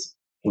Williams,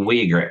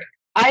 we agree.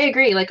 I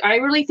agree. Like, I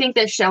really think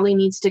that Shelley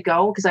needs to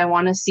go because I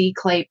want to see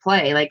Clay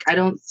play. Like, I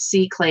don't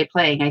see Clay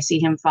playing. I see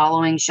him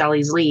following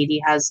Shelley's lead.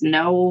 He has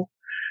no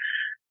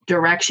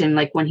direction.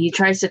 Like, when he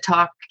tries to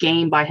talk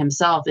game by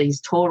himself,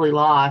 he's totally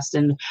lost.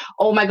 And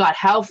oh my god,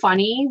 how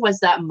funny was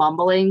that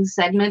mumbling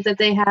segment that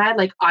they had?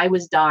 Like, I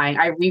was dying.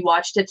 I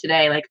rewatched it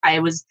today. Like, I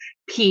was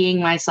peeing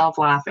myself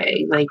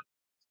laughing. Like,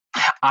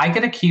 I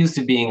get accused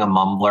of being a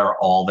mumbler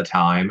all the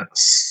time,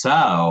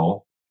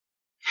 so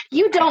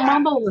you don't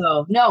mumble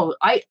though. No,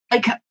 I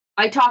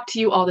talk to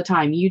you all the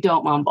time. You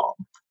don't mumble.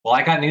 Well,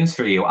 I got news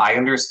for you. I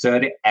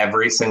understood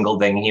every single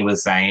thing he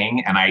was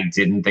saying, and I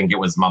didn't think it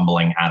was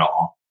mumbling at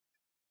all.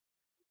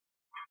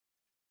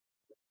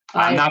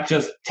 I'm not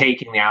just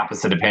taking the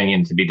opposite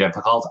opinion to be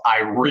difficult. I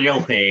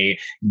really.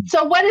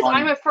 So what is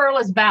I'm a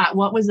furless bat?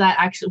 What was that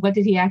actually? What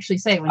did he actually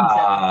say when he said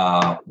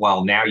that?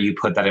 Well, now you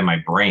put that in my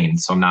brain,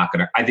 so I'm not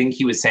going to. I think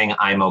he was saying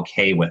I'm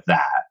okay with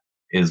that,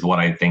 is what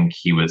I think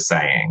he was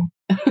saying.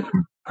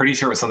 Pretty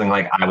sure it was something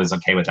like I was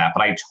okay with that,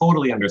 but I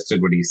totally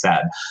understood what he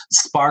said.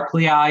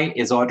 Sparkly Eye,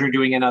 is Audrey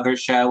doing another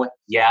show?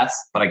 Yes,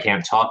 but I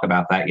can't talk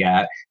about that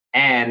yet.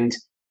 And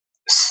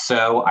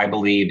so I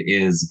believe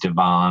is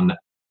Devon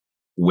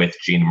with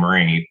Gina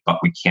Marie, but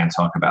we can't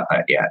talk about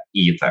that yet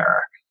either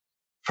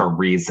for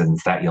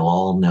reasons that you'll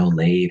all know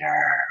later.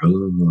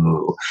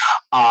 Ooh.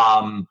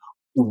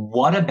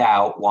 What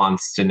about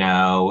wants to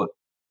know,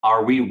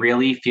 are we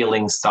really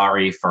feeling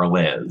sorry for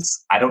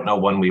Liz? I don't know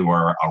when we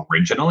were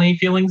originally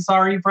feeling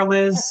sorry for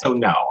Liz, so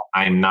no,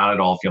 I'm not at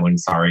all feeling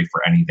sorry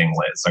for anything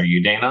Liz. Are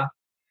you, Dana?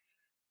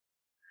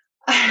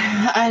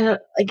 I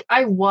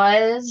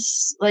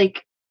was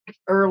like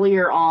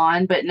earlier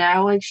on, but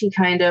now like she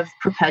kind of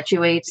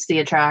perpetuates the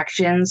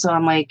attraction. So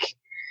I'm like,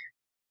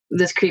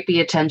 this creepy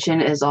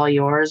attention is all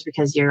yours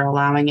because you're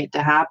allowing it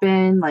to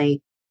happen. Like,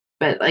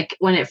 but like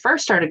when it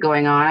first started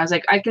going on, I was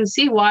like, I can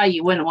see why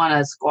you wouldn't want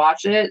to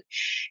squash it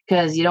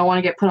because you don't want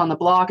to get put on the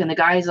block. And the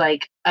guy's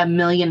like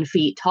 1,000,000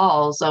 feet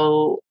tall.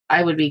 So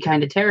I would be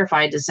kind of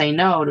terrified to say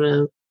no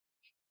to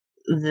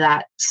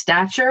that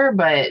stature,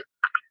 but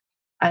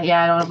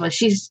yeah, I don't know, but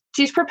she's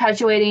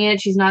perpetuating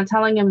it. She's not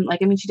telling him, like,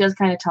 I mean, she does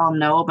kind of tell him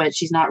no, but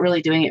she's not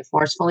really doing it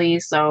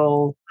forcefully.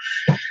 So,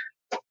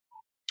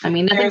 I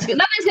mean, nothing's going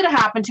to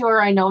happen to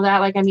her. I know that.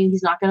 Like, I mean,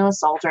 he's not going to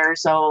assault her.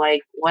 So,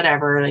 like,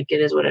 whatever. Like, it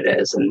is what it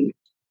is. And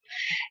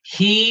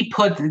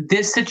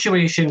this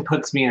situation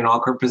puts me in an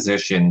awkward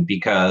position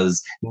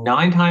because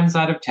 9 times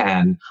out of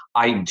 10,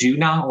 I do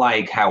not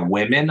like how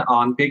women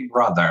on Big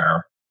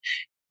Brother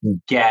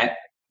get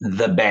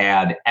the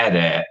bad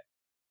edit.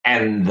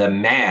 And the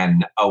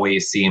men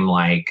always seem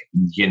like,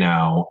 you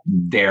know,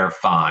 they're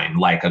fine,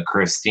 like a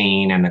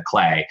Christine and a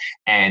Clay.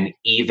 And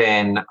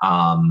even,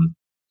 and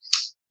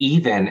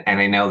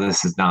I know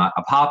this is not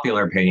a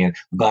popular opinion,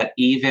 but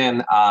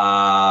even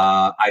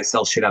I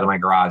sell shit out of my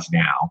garage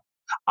now.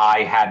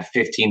 I had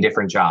 15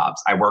 different jobs.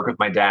 I work with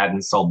my dad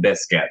and sold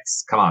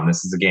biscuits. Come on,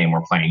 this is a game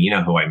we're playing. You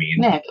know who I mean.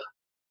 Nick.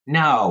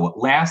 No,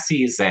 last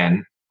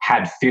season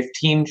had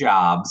 15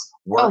 jobs,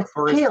 worked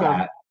for his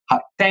dad.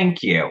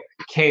 Thank you.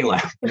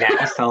 Caleb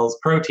now sells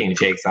protein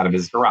shakes out of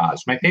his garage.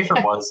 My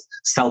favorite was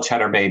sell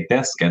Cheddar Bay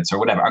biscuits or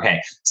whatever.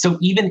 Okay, so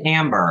even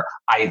Amber,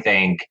 I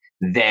think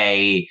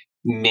they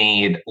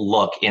made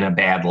look in a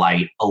bad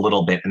light a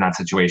little bit in that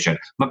situation.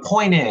 My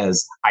point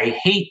is, I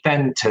hate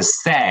then to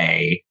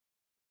say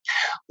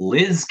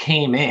Liz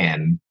came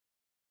in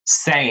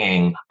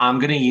saying, I'm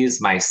going to use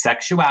my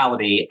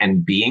sexuality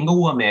and being a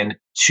woman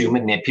to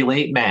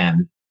manipulate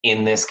men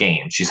in this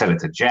game. She said it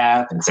to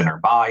Jeff, it's in her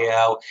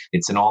bio,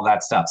 it's in all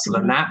that stuff. So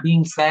then that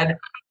being said,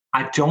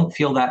 I don't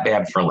feel that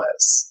bad for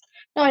Liz.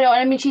 No, I don't.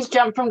 I mean, she's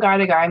jumped from guy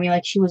to guy. I mean,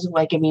 like she was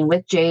like, I mean,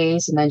 with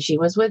Jace, and then she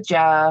was with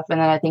Jeff,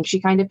 and then I think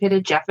she kind of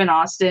pitted Jeff and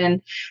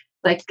Austin.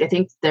 Like, I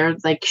think they're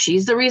like,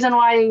 she's the reason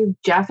why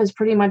Jeff is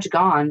pretty much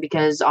gone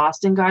because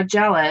Austin got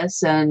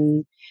jealous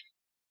and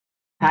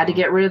had to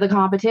get rid of the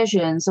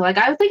competition. So like,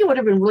 I think it would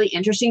have been really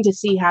interesting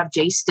to have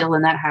Jace still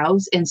in that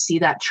house and see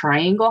that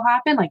triangle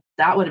happen. Like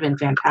that would have been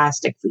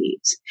fantastic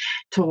feats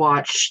to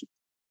watch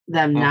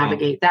them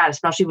navigate that,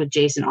 especially with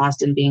Jace and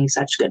Austin being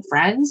such good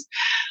friends.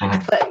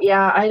 But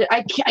yeah,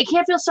 I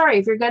can't feel sorry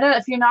if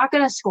you're not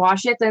gonna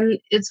squash it, then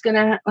it's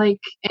gonna like,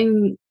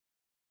 and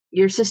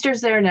your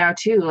sister's there now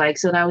too. Like,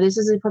 so now this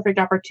is a perfect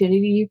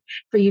opportunity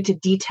for you to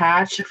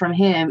detach from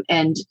him,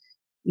 and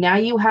now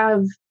you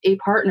have a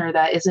partner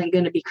that isn't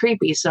going to be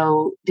creepy.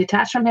 So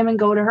detach from him and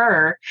go to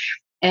her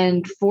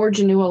and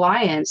forge a new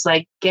alliance.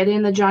 Like, get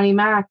in the Johnny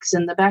Macs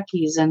and the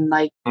Beckys and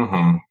like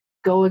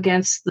go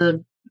against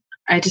the.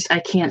 I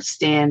can't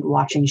stand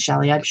watching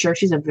Shelley. I'm sure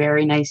she's a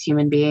very nice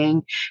human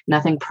being.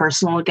 Nothing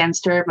personal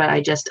against her, but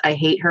I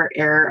hate her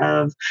air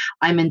of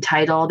I'm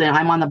entitled and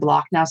I'm on the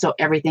block now, so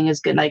everything is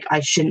good. Like, I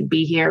shouldn't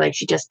be here. Like,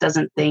 she just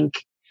doesn't think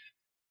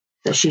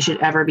that she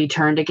should ever be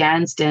turned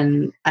against,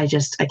 and I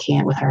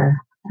can't with her.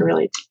 I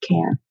really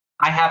can't.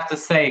 I have to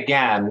say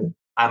again,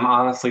 I'm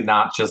honestly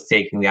not just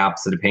taking the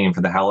opposite opinion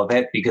for the hell of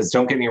it, because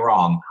don't get me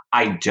wrong,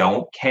 I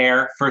don't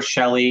care for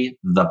Shelley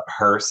the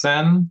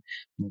person,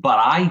 but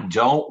I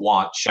don't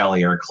want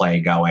Shelley or Clay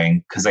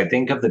going, because I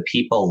think of the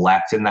people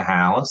left in the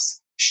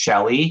house,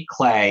 Shelley,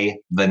 Clay,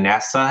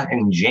 Vanessa,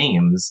 and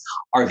James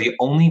are the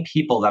only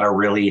people that are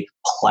really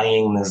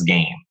playing this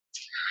game.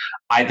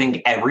 I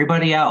think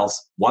everybody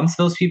else, once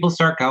those people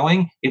start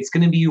going, it's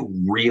going to be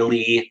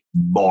really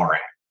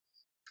boring.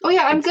 Oh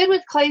yeah, I'm good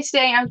with Clay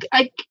staying.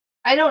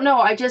 I don't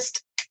know.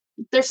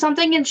 There's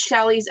something in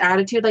Shelley's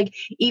attitude. Like,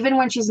 even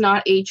when she's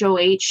not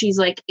HOH, she's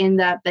like in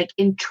that, like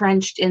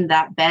entrenched in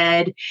that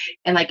bed,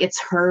 and like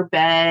it's her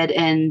bed,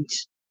 and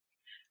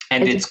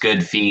it's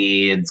good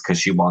feeds because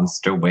she wants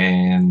to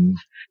win.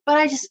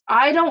 But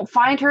I don't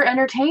find her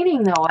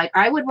entertaining though. Like,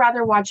 I would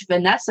rather watch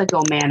Vanessa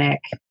go manic.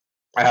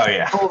 Oh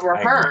yeah, over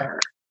her.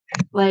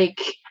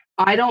 Like,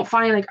 I don't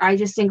find, like, I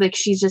just think like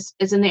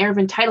it's an air of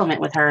entitlement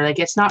with her. Like,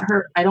 it's not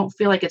her. I don't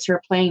feel like it's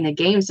her playing the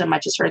game so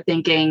much as her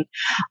thinking,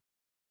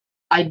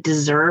 I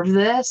deserve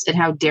this, and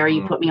how dare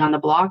you put me on the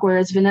block.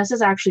 Whereas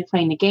Vanessa's actually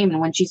playing the game, and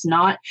when she's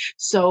not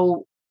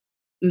so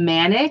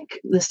manic,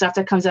 the stuff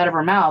that comes out of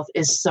her mouth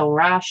is so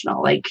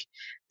rational. Like,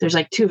 there's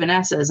like two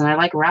Vanessas, and I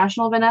like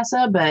rational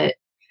Vanessa, but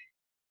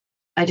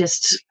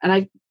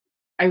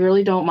I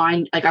really don't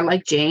mind. Like, I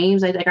like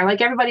James. I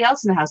like everybody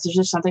else in the house. There's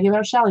just something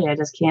about Shelley I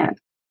just can't.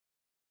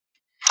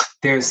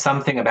 There's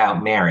something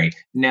about Mary.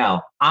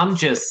 No, I'm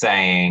just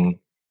saying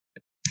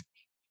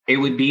it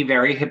would be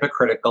very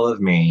hypocritical of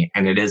me,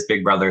 and it is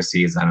Big Brother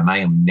season, and I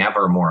am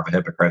never more of a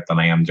hypocrite than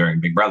I am during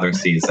Big Brother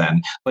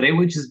season, but it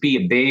would just be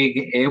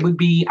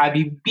I'd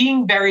be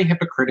being very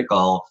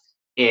hypocritical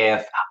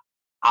if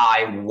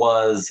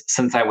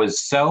since I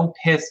was so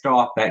pissed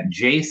off that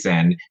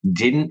Jason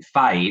didn't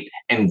fight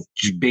and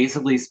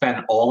basically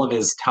spent all of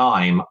his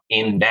time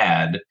in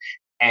bed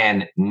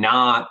and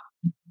not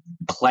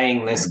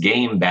playing this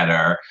game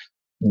better,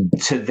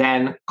 to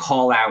then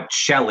call out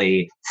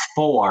Shelley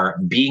for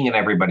being in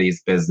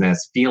everybody's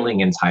business,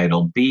 feeling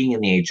entitled, being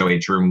in the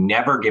HOH room,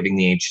 never giving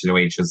the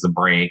HOHs a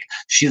break.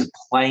 She's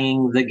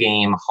playing the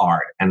game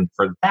hard. And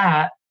for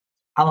that,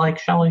 I like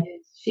Shelley.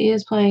 She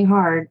is playing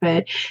hard,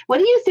 but what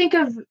do you think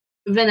of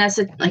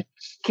Vanessa? Like,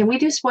 can we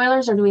do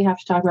spoilers, or do we have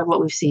to talk about what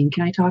we've seen?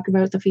 Can I talk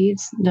about the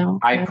feeds? No.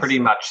 I pretty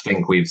much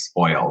think we've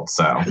spoiled,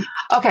 so.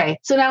 Okay,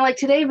 so now, like,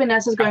 today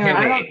Vanessa's going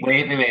around.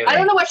 Wait. I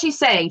don't know what she's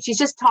saying. She's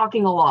just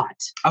talking a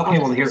lot. Okay,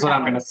 well, here's what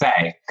I'm going to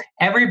say.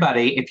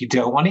 Everybody, if you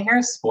don't want to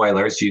hear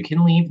spoilers, you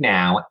can leave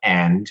now,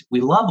 and we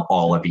love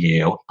all of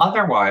you.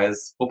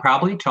 Otherwise, we'll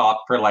probably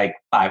talk for like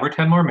 5 or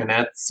 10 more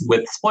minutes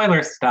with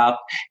spoiler stuff,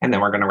 and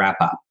then we're going to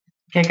wrap up.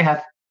 Okay, go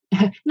ahead.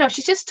 No,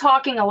 she's just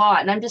talking a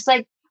lot, and I'm just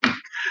like,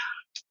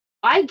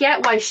 I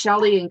get why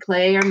Shelley and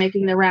Clay are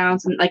making the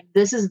rounds, and like,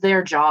 this is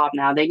their job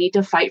now. They need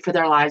to fight for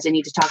their lives. They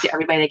need to talk to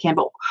everybody they can.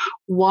 But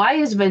why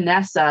is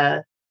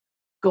Vanessa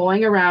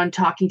going around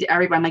talking to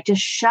everybody? I'm like,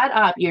 just shut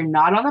up. You're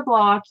not on the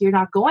block. You're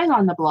not going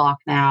on the block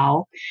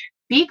now.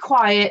 Be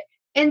quiet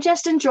and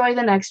just enjoy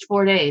the next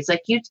 4 days.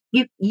 Like,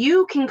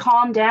 you can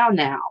calm down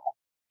now.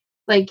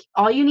 Like,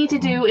 all you need to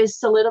do is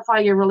solidify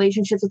your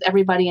relationships with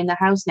everybody in the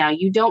house now.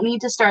 You don't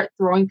need to start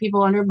throwing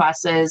people under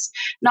buses.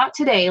 Not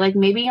today. Like,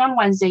 maybe on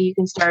Wednesday you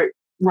can start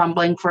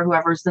rumbling for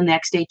whoever's the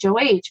next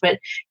HOH. But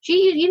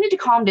you need to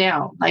calm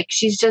down. Like,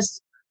 she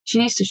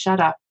needs to shut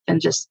up and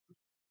just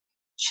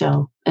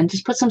chill and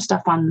just put some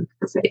stuff on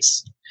her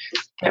face.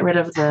 Get rid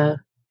of the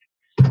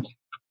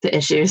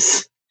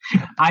issues.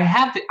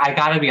 I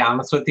gotta be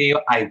honest with you.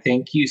 I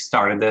think you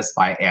started this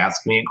by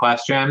asking me a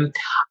question.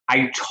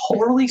 I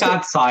totally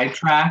got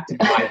sidetracked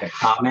by the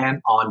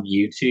comment on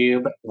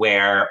YouTube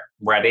where,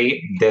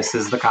 ready? This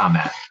is the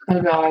comment.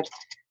 Oh God.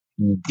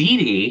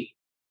 Dee,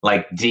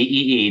 like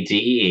Dee,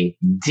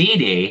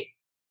 Dee,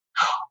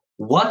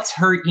 what's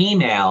her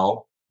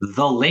email?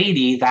 The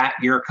lady that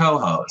your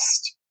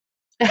co-host.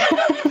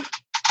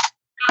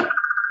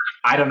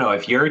 I don't know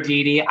if you're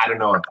Dee. I don't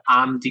know if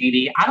I'm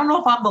Dee. I don't know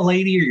if I'm the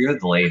lady or you're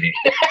the lady.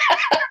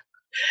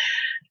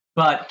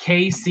 But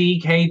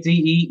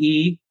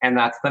KCKDEE, and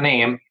that's the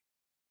name.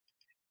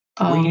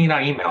 We need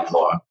our email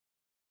for.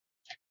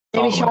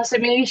 Maybe she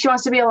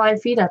wants to be a live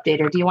feed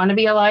updater. Do you want to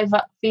be a live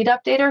feed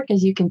updater?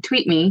 Because you can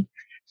tweet me.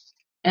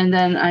 and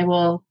then I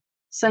will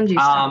send you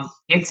stuff.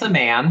 It's a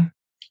man,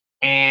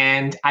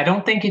 and I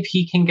don't think if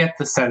he can get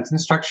the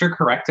sentence structure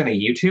correct in a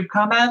YouTube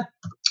comment,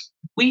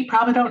 we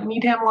probably don't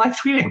need him live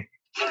tweeting.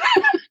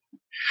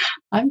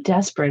 I'm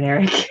desperate,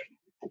 Eric.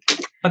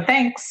 But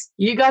thanks.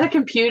 You got a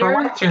computer? For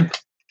watching.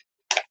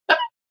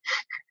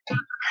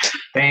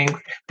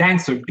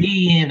 Thanks for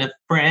being a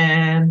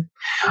friend.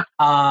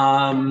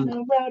 I'm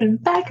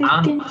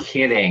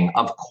kidding.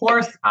 Of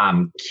course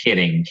I'm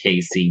kidding,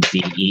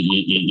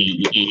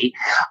 KCDEEEEE.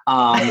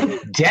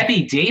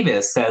 Debbie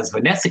Davis says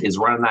Vanessa is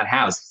running that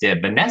house.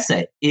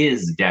 Vanessa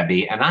is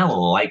Debbie, and I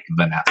like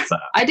Vanessa.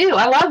 I do.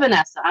 I love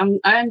Vanessa.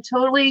 I'm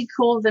totally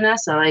cool with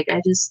Vanessa. Like,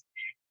 I just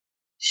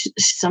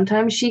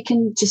sometimes she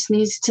just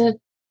needs to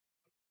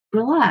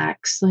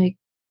relax. Like,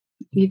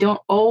 you don't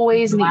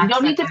always need. You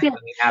don't need to feel. The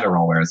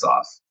Adderall wears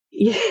off.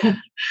 Yeah.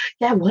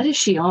 What is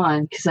she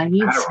on? Because I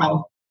need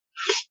Adderall.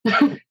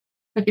 some.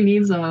 I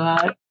need some of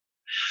that.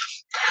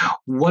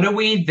 What do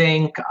we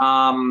think?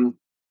 What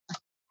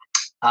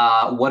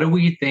do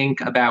we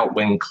think about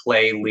when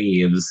Clay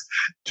leaves?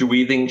 Do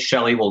we think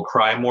Shelley will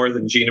cry more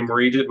than Gina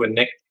Marie did when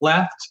Nick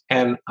left?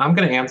 And I'm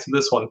going to answer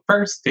this one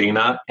first,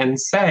 Dana, and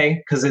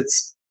say, because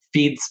it's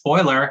feed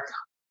spoiler,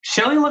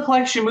 Shelley looked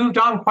like she moved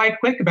on quite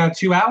quick about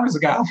 2 hours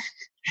ago.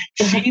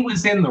 She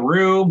was in the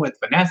room with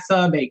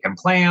Vanessa making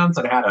plans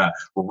on how to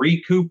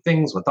recoup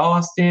things with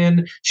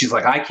Austin. She's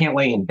like, I can't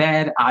lay in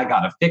bed. I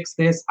got to fix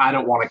this. I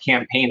don't want to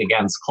campaign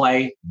against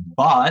Clay.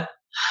 But,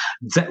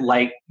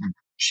 like,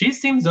 she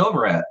seems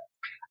over it.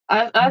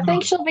 I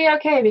think she'll be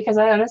okay because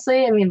I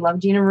honestly, love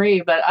Gina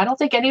Marie, but I don't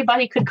think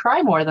anybody could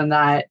cry more than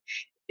that.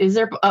 Is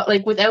there,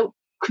 without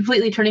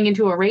completely turning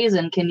into a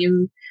raisin,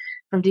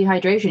 from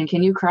dehydration,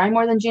 can you cry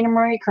more than Gina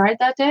Marie cried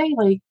that day?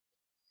 Like,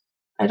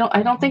 I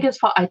don't think it's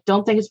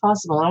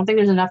possible. I don't think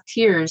there's enough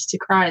tears to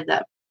cry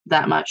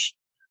that much.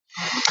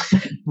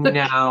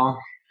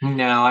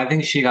 No, I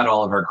think she got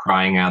all of her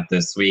crying out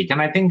this week. And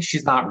I think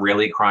she's not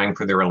really crying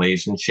for the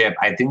relationship.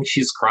 I think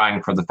she's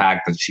crying for the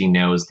fact that she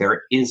knows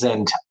there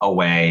isn't a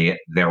way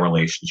their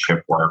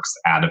relationship works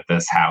out of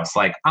this house.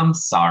 Like, I'm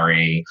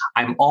sorry.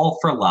 I'm all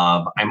for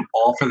love. I'm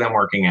all for them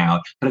working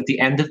out. But at the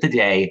end of the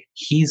day,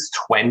 he's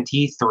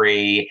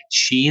 23.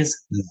 She's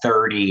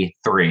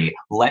 33.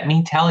 Let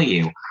me tell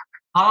you,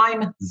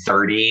 I'm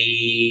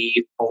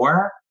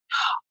 34.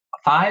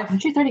 5?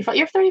 Aren't you 35?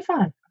 You're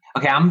 35.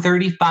 Okay, I'm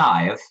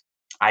 35.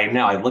 I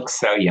know, I look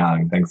so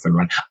young. Thanks,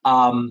 everyone.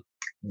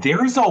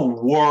 There's a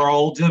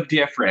world of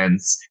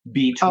difference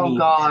between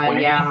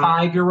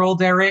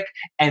 25-year-old Eric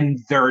and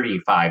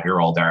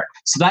 35-year-old Eric.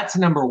 So that's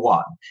number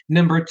one.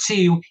 Number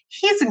two,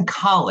 he's in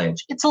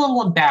college. It's a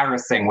little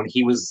embarrassing when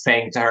he was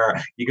saying to her,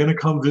 "You gonna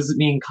come visit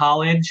me in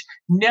college?"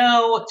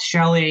 No,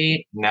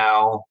 Shelley,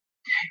 no.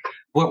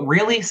 What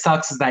really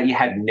sucks is that you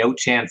had no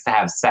chance to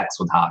have sex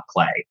with Hot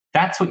Clay.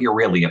 That's what you're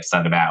really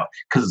upset about.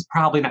 Because it's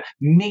probably not.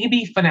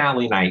 Maybe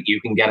finale night,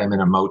 you can get him in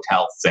a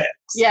Motel 6.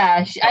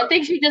 Yeah, I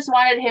think she just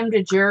wanted him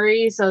to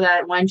jury so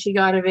that when she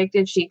got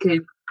evicted, she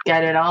could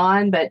get it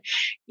on. But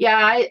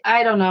yeah,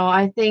 I don't know.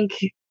 I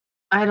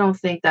don't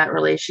think that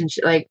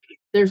relationship, like,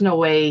 there's no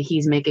way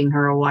he's making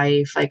her a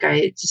wife. Like,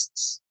 No.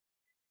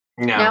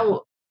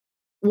 Now,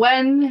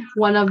 when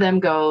one of them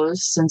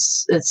goes,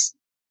 since it's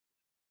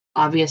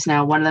obvious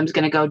now one of them's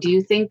going to go, do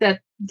you think that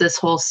this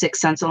whole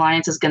Sixth Sense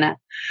alliance is going to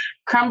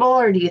crumble,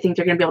 or do you think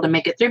they're going to be able to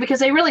make it through? Because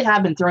they really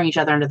have been throwing each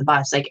other under the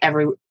bus, like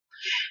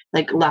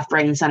left,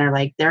 right, and center.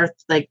 Like, they're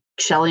like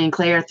Shelley and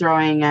Clay are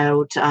throwing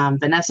out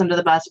Vanessa under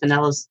the bus.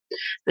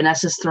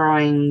 Vanessa's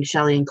throwing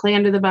Shelley and Clay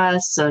under the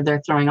bus. So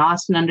they're throwing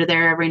Austin under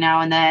there every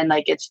now and then.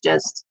 Like, it's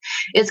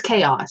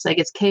chaos. Like,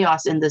 it's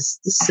chaos in this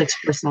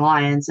 6-person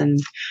alliance. And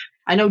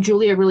I know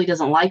Julia really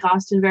doesn't like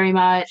Austin very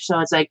much. So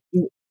it's like,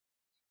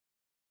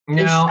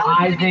 no,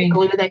 I think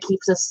glue that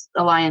keeps this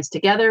alliance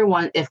together.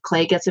 If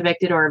Clay gets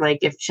evicted, or like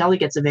if Shelley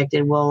gets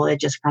evicted, will it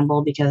just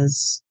crumble?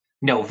 Because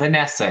no,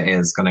 Vanessa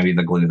is going to be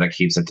the glue that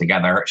keeps it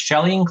together.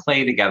 Shelley and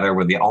Clay together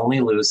were the only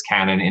loose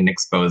cannon in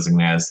exposing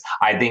this.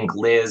 I think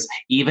Liz,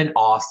 even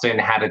Austin,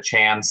 had a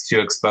chance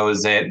to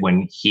expose it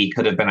when he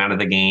could have been out of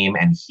the game,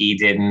 and he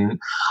didn't.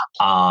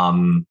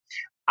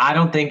 I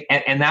don't think,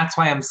 and that's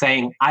why I'm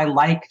saying I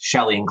like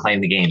Shelley and Clay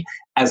in the game.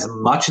 As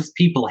much as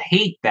people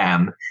hate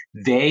them,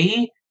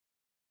 they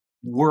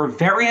were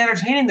very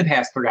entertaining the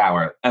past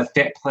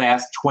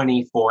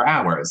 24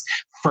 hours.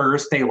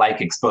 First, they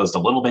exposed a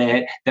little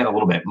bit, then a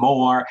little bit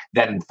more,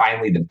 then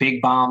finally the big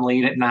bomb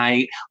late at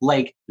night.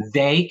 Like,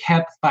 they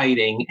kept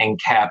fighting and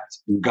kept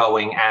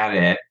going at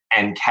it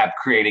and kept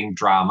creating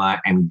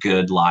drama and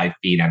good live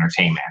feed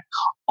entertainment.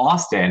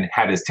 Austin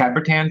had his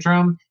temper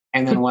tantrum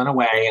and then went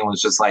away and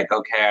was just like,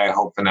 okay, I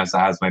hope Vanessa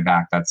has my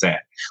back. That's it.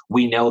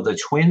 We know the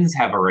twins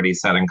have already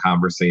said in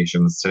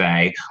conversations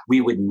today,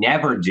 we would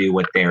never do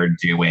what they're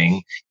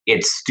doing.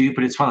 It's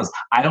stupid. It's fun.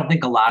 I don't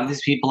think a lot of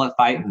these people are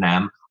fighting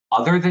them,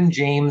 other than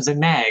James and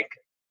Meg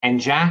and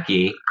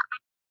Jackie.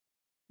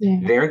 Yeah.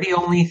 They're the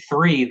only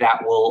 3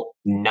 that will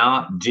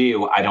not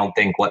do, I don't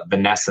think, what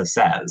Vanessa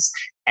says.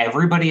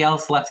 everybody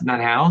else left in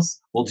that house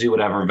will do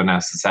whatever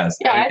Vanessa says.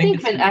 Yeah, I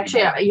think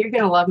actually you're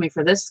going to love me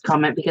for this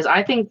comment because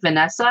I think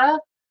Vanessa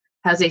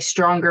has a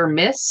stronger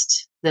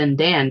mist than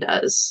Dan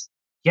does.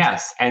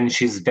 Yes, and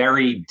she's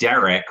very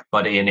Derek,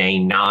 but in a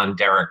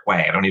non-Derek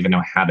way. I don't even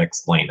know how to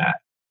explain it.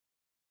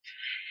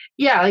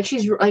 Yeah,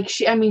 she's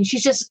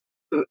just,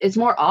 it's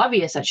more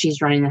obvious that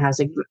she's running the house.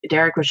 Like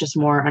Derek was just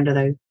more under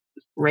the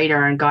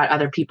radar and got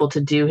other people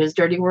to do his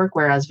dirty work,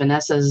 whereas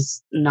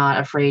Vanessa's not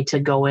afraid to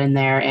go in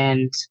there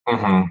and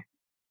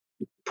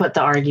put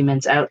the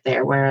arguments out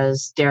there.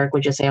 Whereas Derek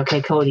would just say,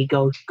 "Okay, Cody,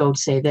 go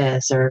say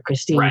this," or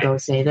Christine, go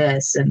say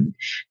this, and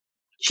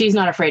she's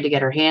not afraid to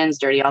get her hands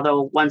dirty.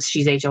 Although once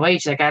she's HOH,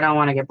 she's like, I don't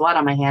want to get blood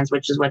on my hands,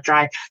 which is what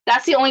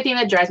that's the only thing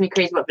that drives me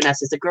crazy about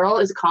Vanessa. Is the girl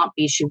is a comp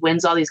beast. She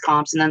wins all these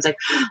comps, and then it's like,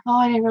 oh,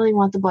 I didn't really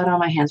want the blood on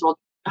my hands. Well,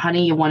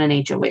 honey, you won an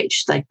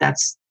HOH. Like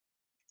that's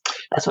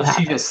what happens.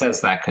 She just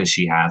says that because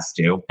she has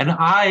to. And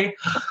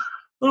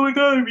oh my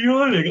God, I'm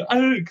yawning.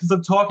 Because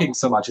I'm talking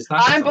so much. It's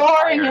not. I'm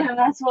boring him.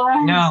 That's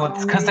why. No,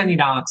 it's because I need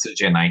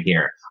oxygen. I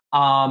hear.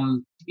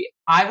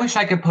 I wish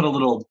I could put a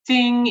little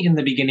ding in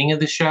the beginning of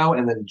the show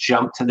and then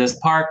jump to this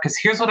part, because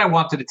here's what I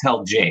wanted to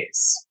tell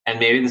Jace. And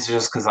maybe this is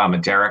just because I'm a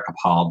Derek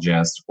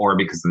apologist or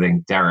because I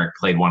think Derek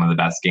played one of the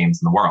best games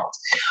in the world.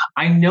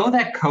 I know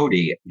that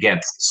Cody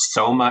gets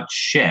so much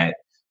shit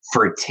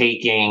for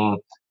taking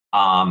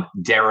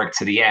Derek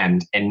to the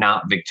end and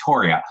not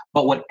Victoria.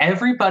 But what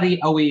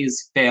everybody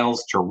always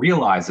fails to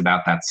realize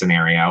about that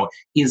scenario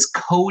is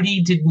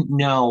Cody didn't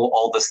know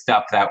all the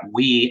stuff that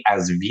we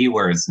as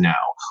viewers know.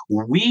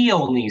 We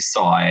only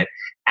saw it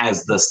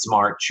as the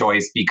smart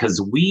choice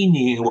because we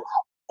knew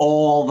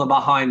all the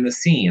behind the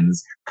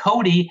scenes.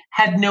 Cody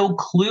had no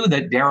clue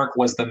that Derek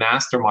was the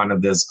mastermind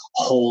of this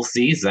whole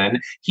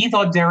season. He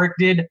thought Derek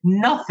did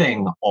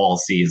nothing all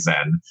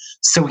season.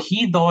 So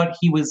he thought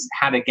he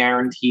had a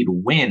guaranteed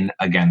win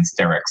against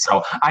Derek.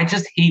 So I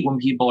just hate when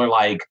people are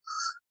like,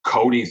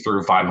 Cody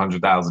threw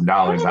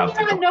 $500,000 out.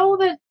 I didn't know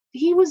that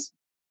he was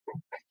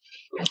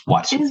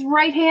his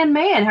right-hand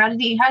man. How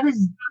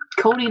does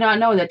Cody not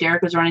know that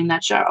Derek was running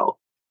that show?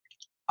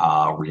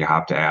 You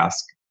have to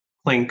ask.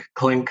 Clink,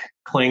 clink,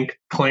 clink,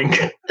 clink,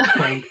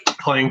 clink,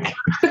 clink.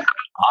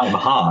 I'm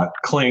hot.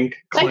 Clink,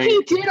 clink. Like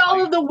he did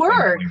all of the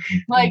work.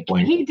 Like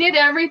he did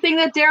everything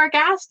that Derek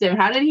asked him.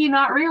 How did he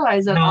not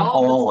realize that? Not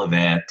all of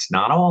it.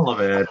 Not all of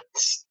it.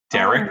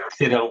 Derek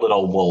did a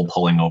little wool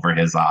pulling over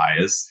his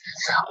eyes.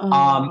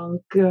 Oh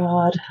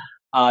God.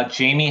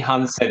 Jamie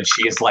Hunt said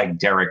she is like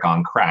Derek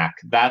on crack.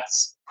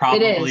 That's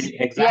probably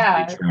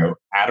exactly true.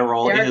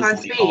 Adderall Derek is on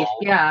legal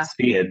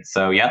speed.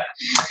 So, yep.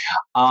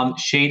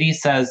 Shady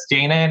says,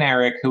 Dana and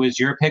Eric, who is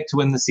your pick to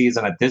win the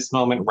season at this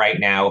moment right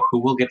now? Who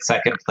will get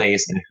second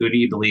place, and who do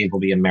you believe will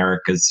be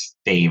America's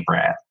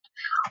favorite?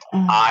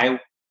 I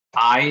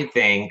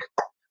think,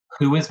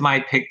 who is my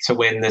pick to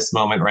win this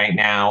moment right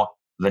now?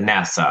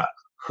 Vanessa.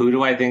 Who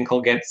do I think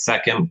will get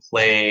second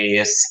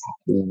place?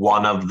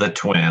 One of the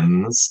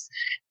twins.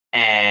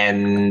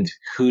 And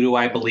who do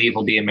I believe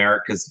will be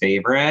America's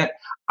favorite?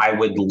 I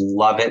would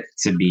love it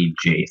to be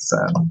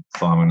Jason.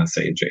 So I'm going to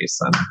say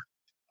Jason.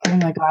 Oh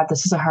my God,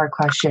 this is a hard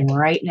question.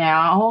 Right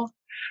now,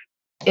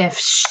 if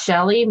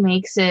Shelly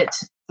makes it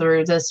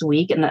through this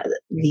week, and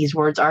these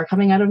words are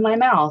coming out of my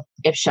mouth,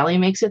 if Shelly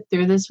makes it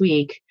through this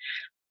week,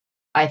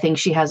 I think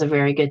she has a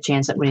very good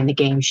chance at winning the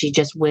game. She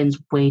just wins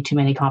way too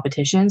many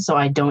competitions, so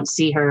I don't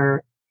see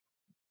her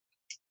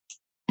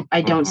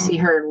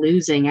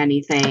losing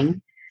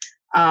anything.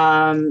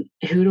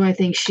 Who do I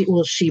think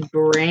she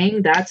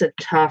bring? That's a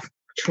tough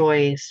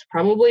choice.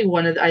 Probably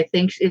I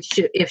think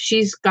if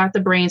she's got the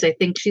brains, I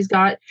think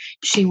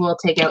she will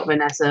take out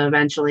Vanessa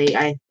eventually.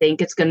 I think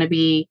it's going to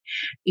be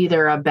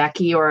either a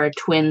Becky or a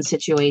twin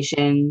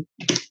situation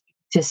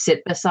to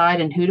sit beside.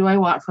 And who do I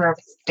want for a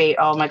fate?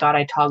 Oh my God,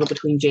 I toggle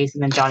between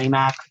Jason and Johnny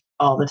Mac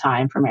all the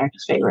time for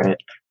America's favorite.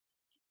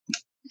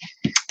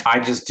 I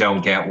just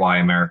don't get why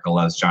America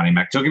loves Johnny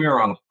Mac. Don't get me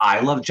wrong,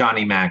 I love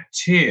Johnny Mac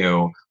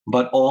too,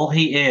 but all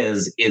he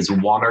is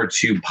one or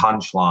two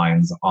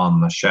punchlines on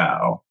the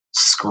show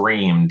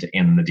screamed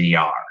in the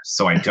DR.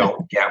 So I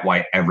don't get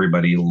why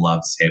everybody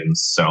loves him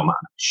so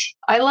much.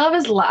 I love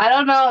his laugh. I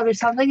don't know. There's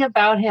something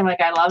about him. Like,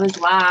 I love his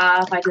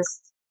laugh. I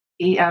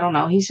don't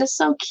know. He's just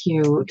so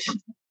cute.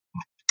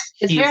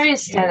 It's very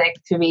aesthetic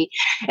to me.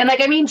 And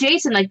like, I mean,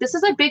 Jason, like, this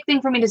is a big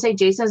thing for me to say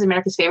Jason is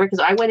America's favorite,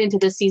 because I went into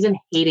this season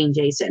hating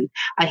Jason.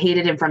 I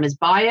hated him from his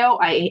bio.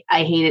 I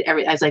hated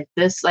everything. I was like,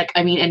 this, like,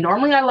 I mean, and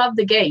normally I love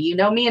the gay, you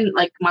know me, and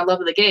like my love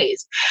of the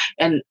gays.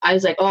 And I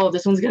was like, oh,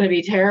 this one's going to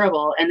be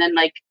terrible. And then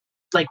like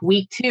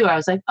week 2, I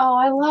was like, oh,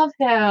 I love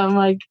him.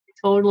 Like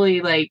totally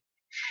like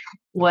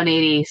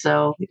 180.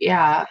 So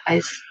yeah,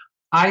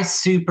 I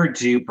super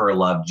duper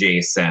love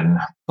Jason,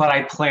 but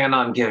I plan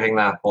on giving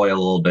that boy a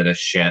little bit of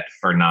shit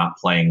for not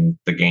playing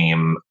the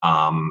game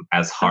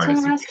as hard as he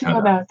could. I'm asking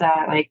about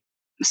that. Like,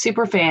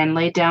 super fan,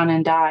 laid down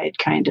and died,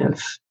 kind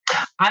of.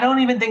 I don't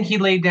even think he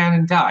laid down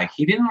and died.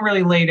 He didn't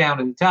really lay down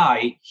and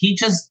die. He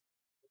just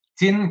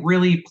didn't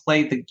really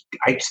play the.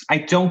 I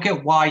don't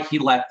get why he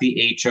left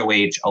the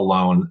HOH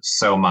alone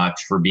so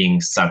much for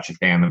being such a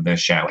fan of this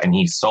show. And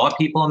he saw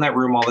people in that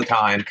room all the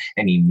time,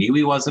 and he knew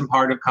he wasn't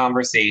part of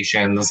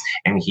conversations,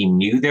 and he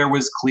knew there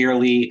was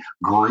clearly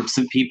groups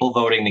of people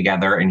voting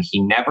together, and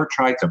he never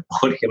tried to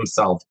put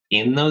himself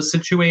in those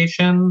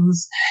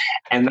situations.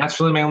 And that's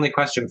really my only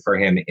question for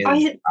him is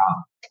why?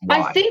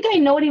 I think I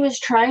know what he was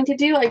trying to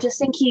do. I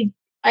think he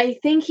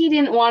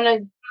didn't want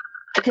to,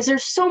 because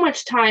there's so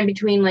much time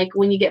between like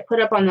when you get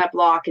put up on that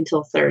block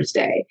until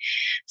Thursday.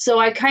 So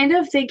I kind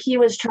of think he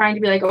was trying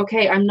to be like,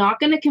 okay, I'm not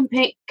going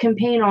to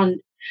campaign on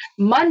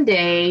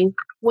Monday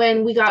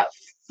when we got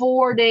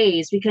 4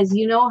 days, because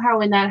you know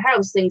how in that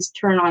house things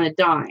turn on a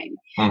dime.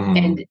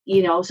 And,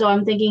 so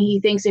I'm thinking he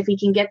thinks if he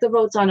can get the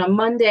votes on a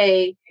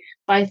Monday,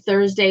 by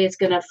Thursday, it's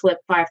going to flip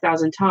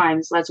 5,000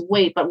 times. Let's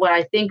wait. But what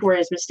I think where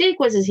his mistake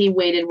was is he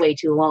waited way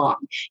too long.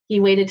 He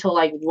waited till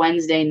like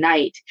Wednesday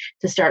night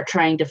to start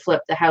trying to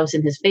flip the house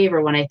in his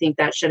favor, when I think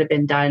that should have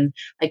been done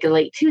like a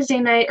late Tuesday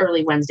night,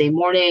 early Wednesday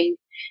morning,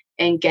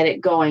 and get it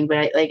going. But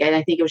I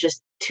think it was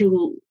just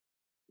too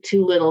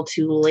little,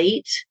 too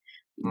late.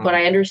 But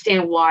I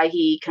understand why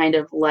he kind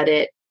of let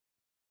it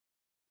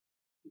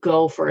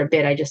go for a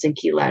bit. I just think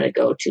he let it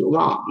go too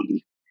long.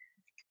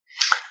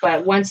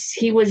 But once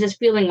he was just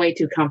feeling way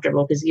too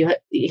comfortable, because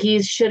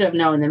he should have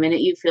known the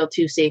minute you feel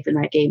too safe in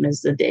that game is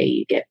the day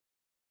you get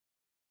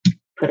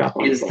put up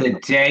on. Is the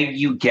day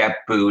you get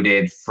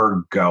booted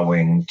for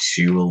going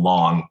too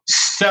long.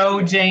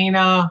 So,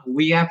 Dana,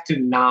 we have to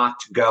not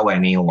go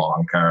any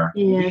longer.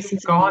 Yes,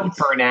 we've gone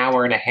for an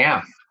hour and a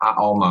half,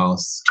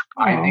 almost.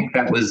 Oh. I think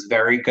that was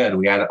very good.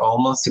 We had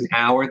almost an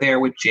hour there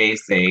with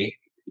JC,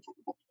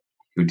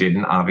 who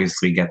didn't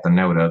obviously get the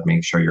note of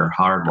make sure you're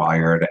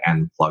hardwired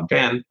and plugged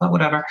in, but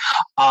whatever.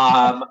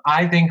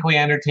 I think we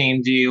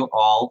entertained you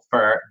all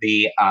for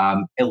the a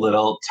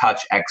little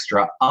touch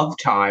extra of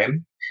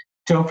time.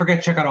 Don't forget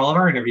to check out all of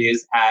our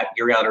interviews at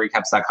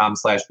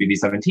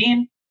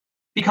yourrealityrecaps.com/BB17.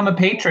 Become a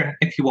patron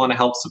if you want to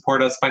help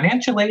support us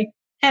financially,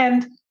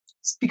 and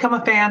become a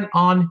fan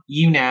on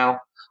YouNow.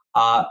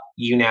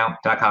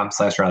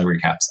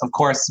 YouNow.com/realityrecaps. Of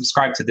course,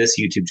 subscribe to this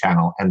YouTube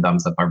channel and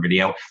thumbs up our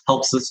video.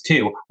 Helps us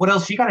too. What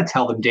else you got to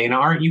tell them, Dana?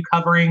 Aren't you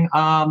covering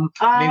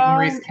Amazing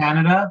Race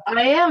Canada?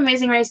 I am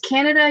Amazing Race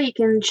Canada. You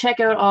can check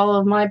out all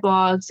of my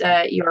blogs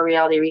at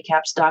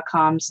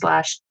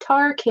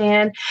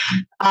yourrealityrecaps.com/Tarkan.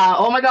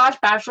 Oh my gosh,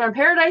 Bachelor in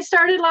Paradise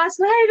started last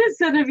night. It's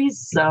going to be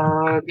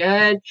so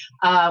good.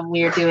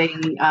 We are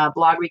doing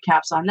blog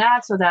recaps on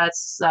that. So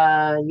that's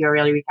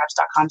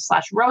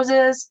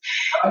yourrealityrecaps.com/roses.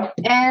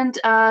 And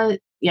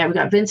we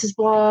got Vince's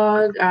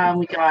blog.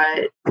 We got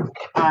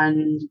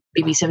on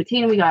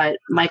BB17. We got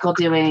Michael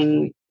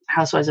doing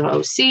Housewives of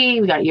OC.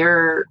 We got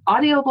your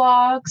audio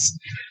blogs.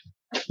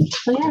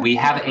 So, yeah. We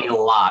have a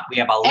lot. We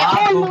have a lot.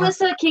 And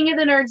Melissa, King of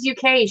the Nerds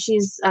UK.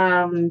 She's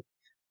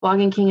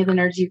blogging King of the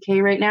Nerds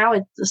UK right now.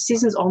 The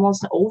season's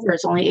almost over.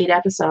 It's only 8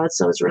 episodes,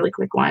 so it's a really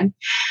quick one.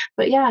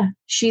 But yeah,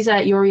 she's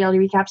at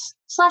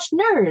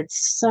yourrealityrecaps/nerds.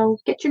 So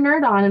get your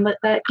nerd on and let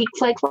that geek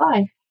flag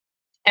fly.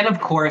 And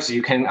of course,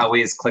 you can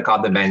always click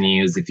on the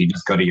menus if you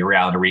just go to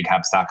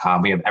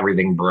yourrealityrecaps.com. We have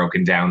everything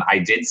broken down. I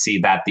did see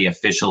that the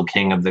official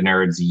King of the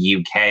Nerds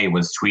UK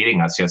was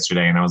tweeting us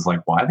yesterday, and I was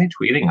like, why are they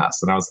tweeting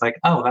us? And I was like,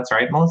 oh, that's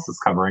right, Melissa's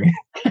covering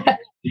it.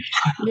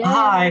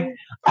 Hi.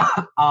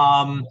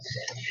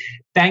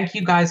 Thank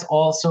you guys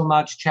all so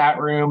much, chat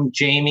room.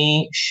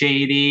 Jamie,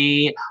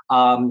 Shady,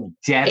 Debbie.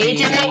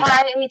 AJ,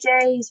 hi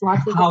AJ. He's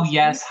watching. Oh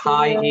yes,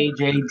 hi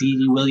AJ,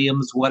 Dee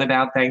Williams. What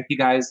about? Thank you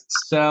guys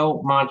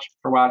so much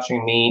for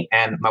watching me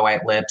and my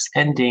white lips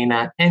and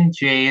Dana and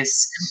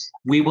Jace.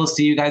 We will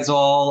see you guys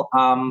all.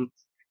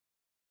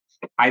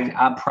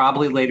 I'm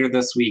probably later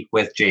this week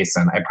with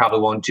Jason. I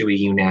probably won't do a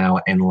You Now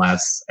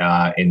unless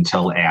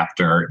until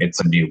after it's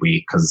a new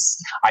week, because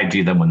I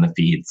do them when the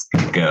feeds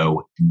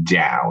go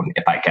down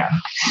if I can.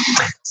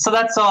 So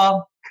that's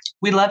all.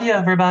 We love you,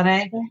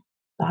 everybody.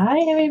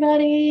 Bye,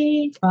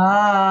 everybody.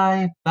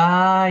 Bye.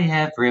 Bye,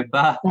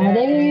 everybody.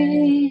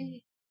 Bye.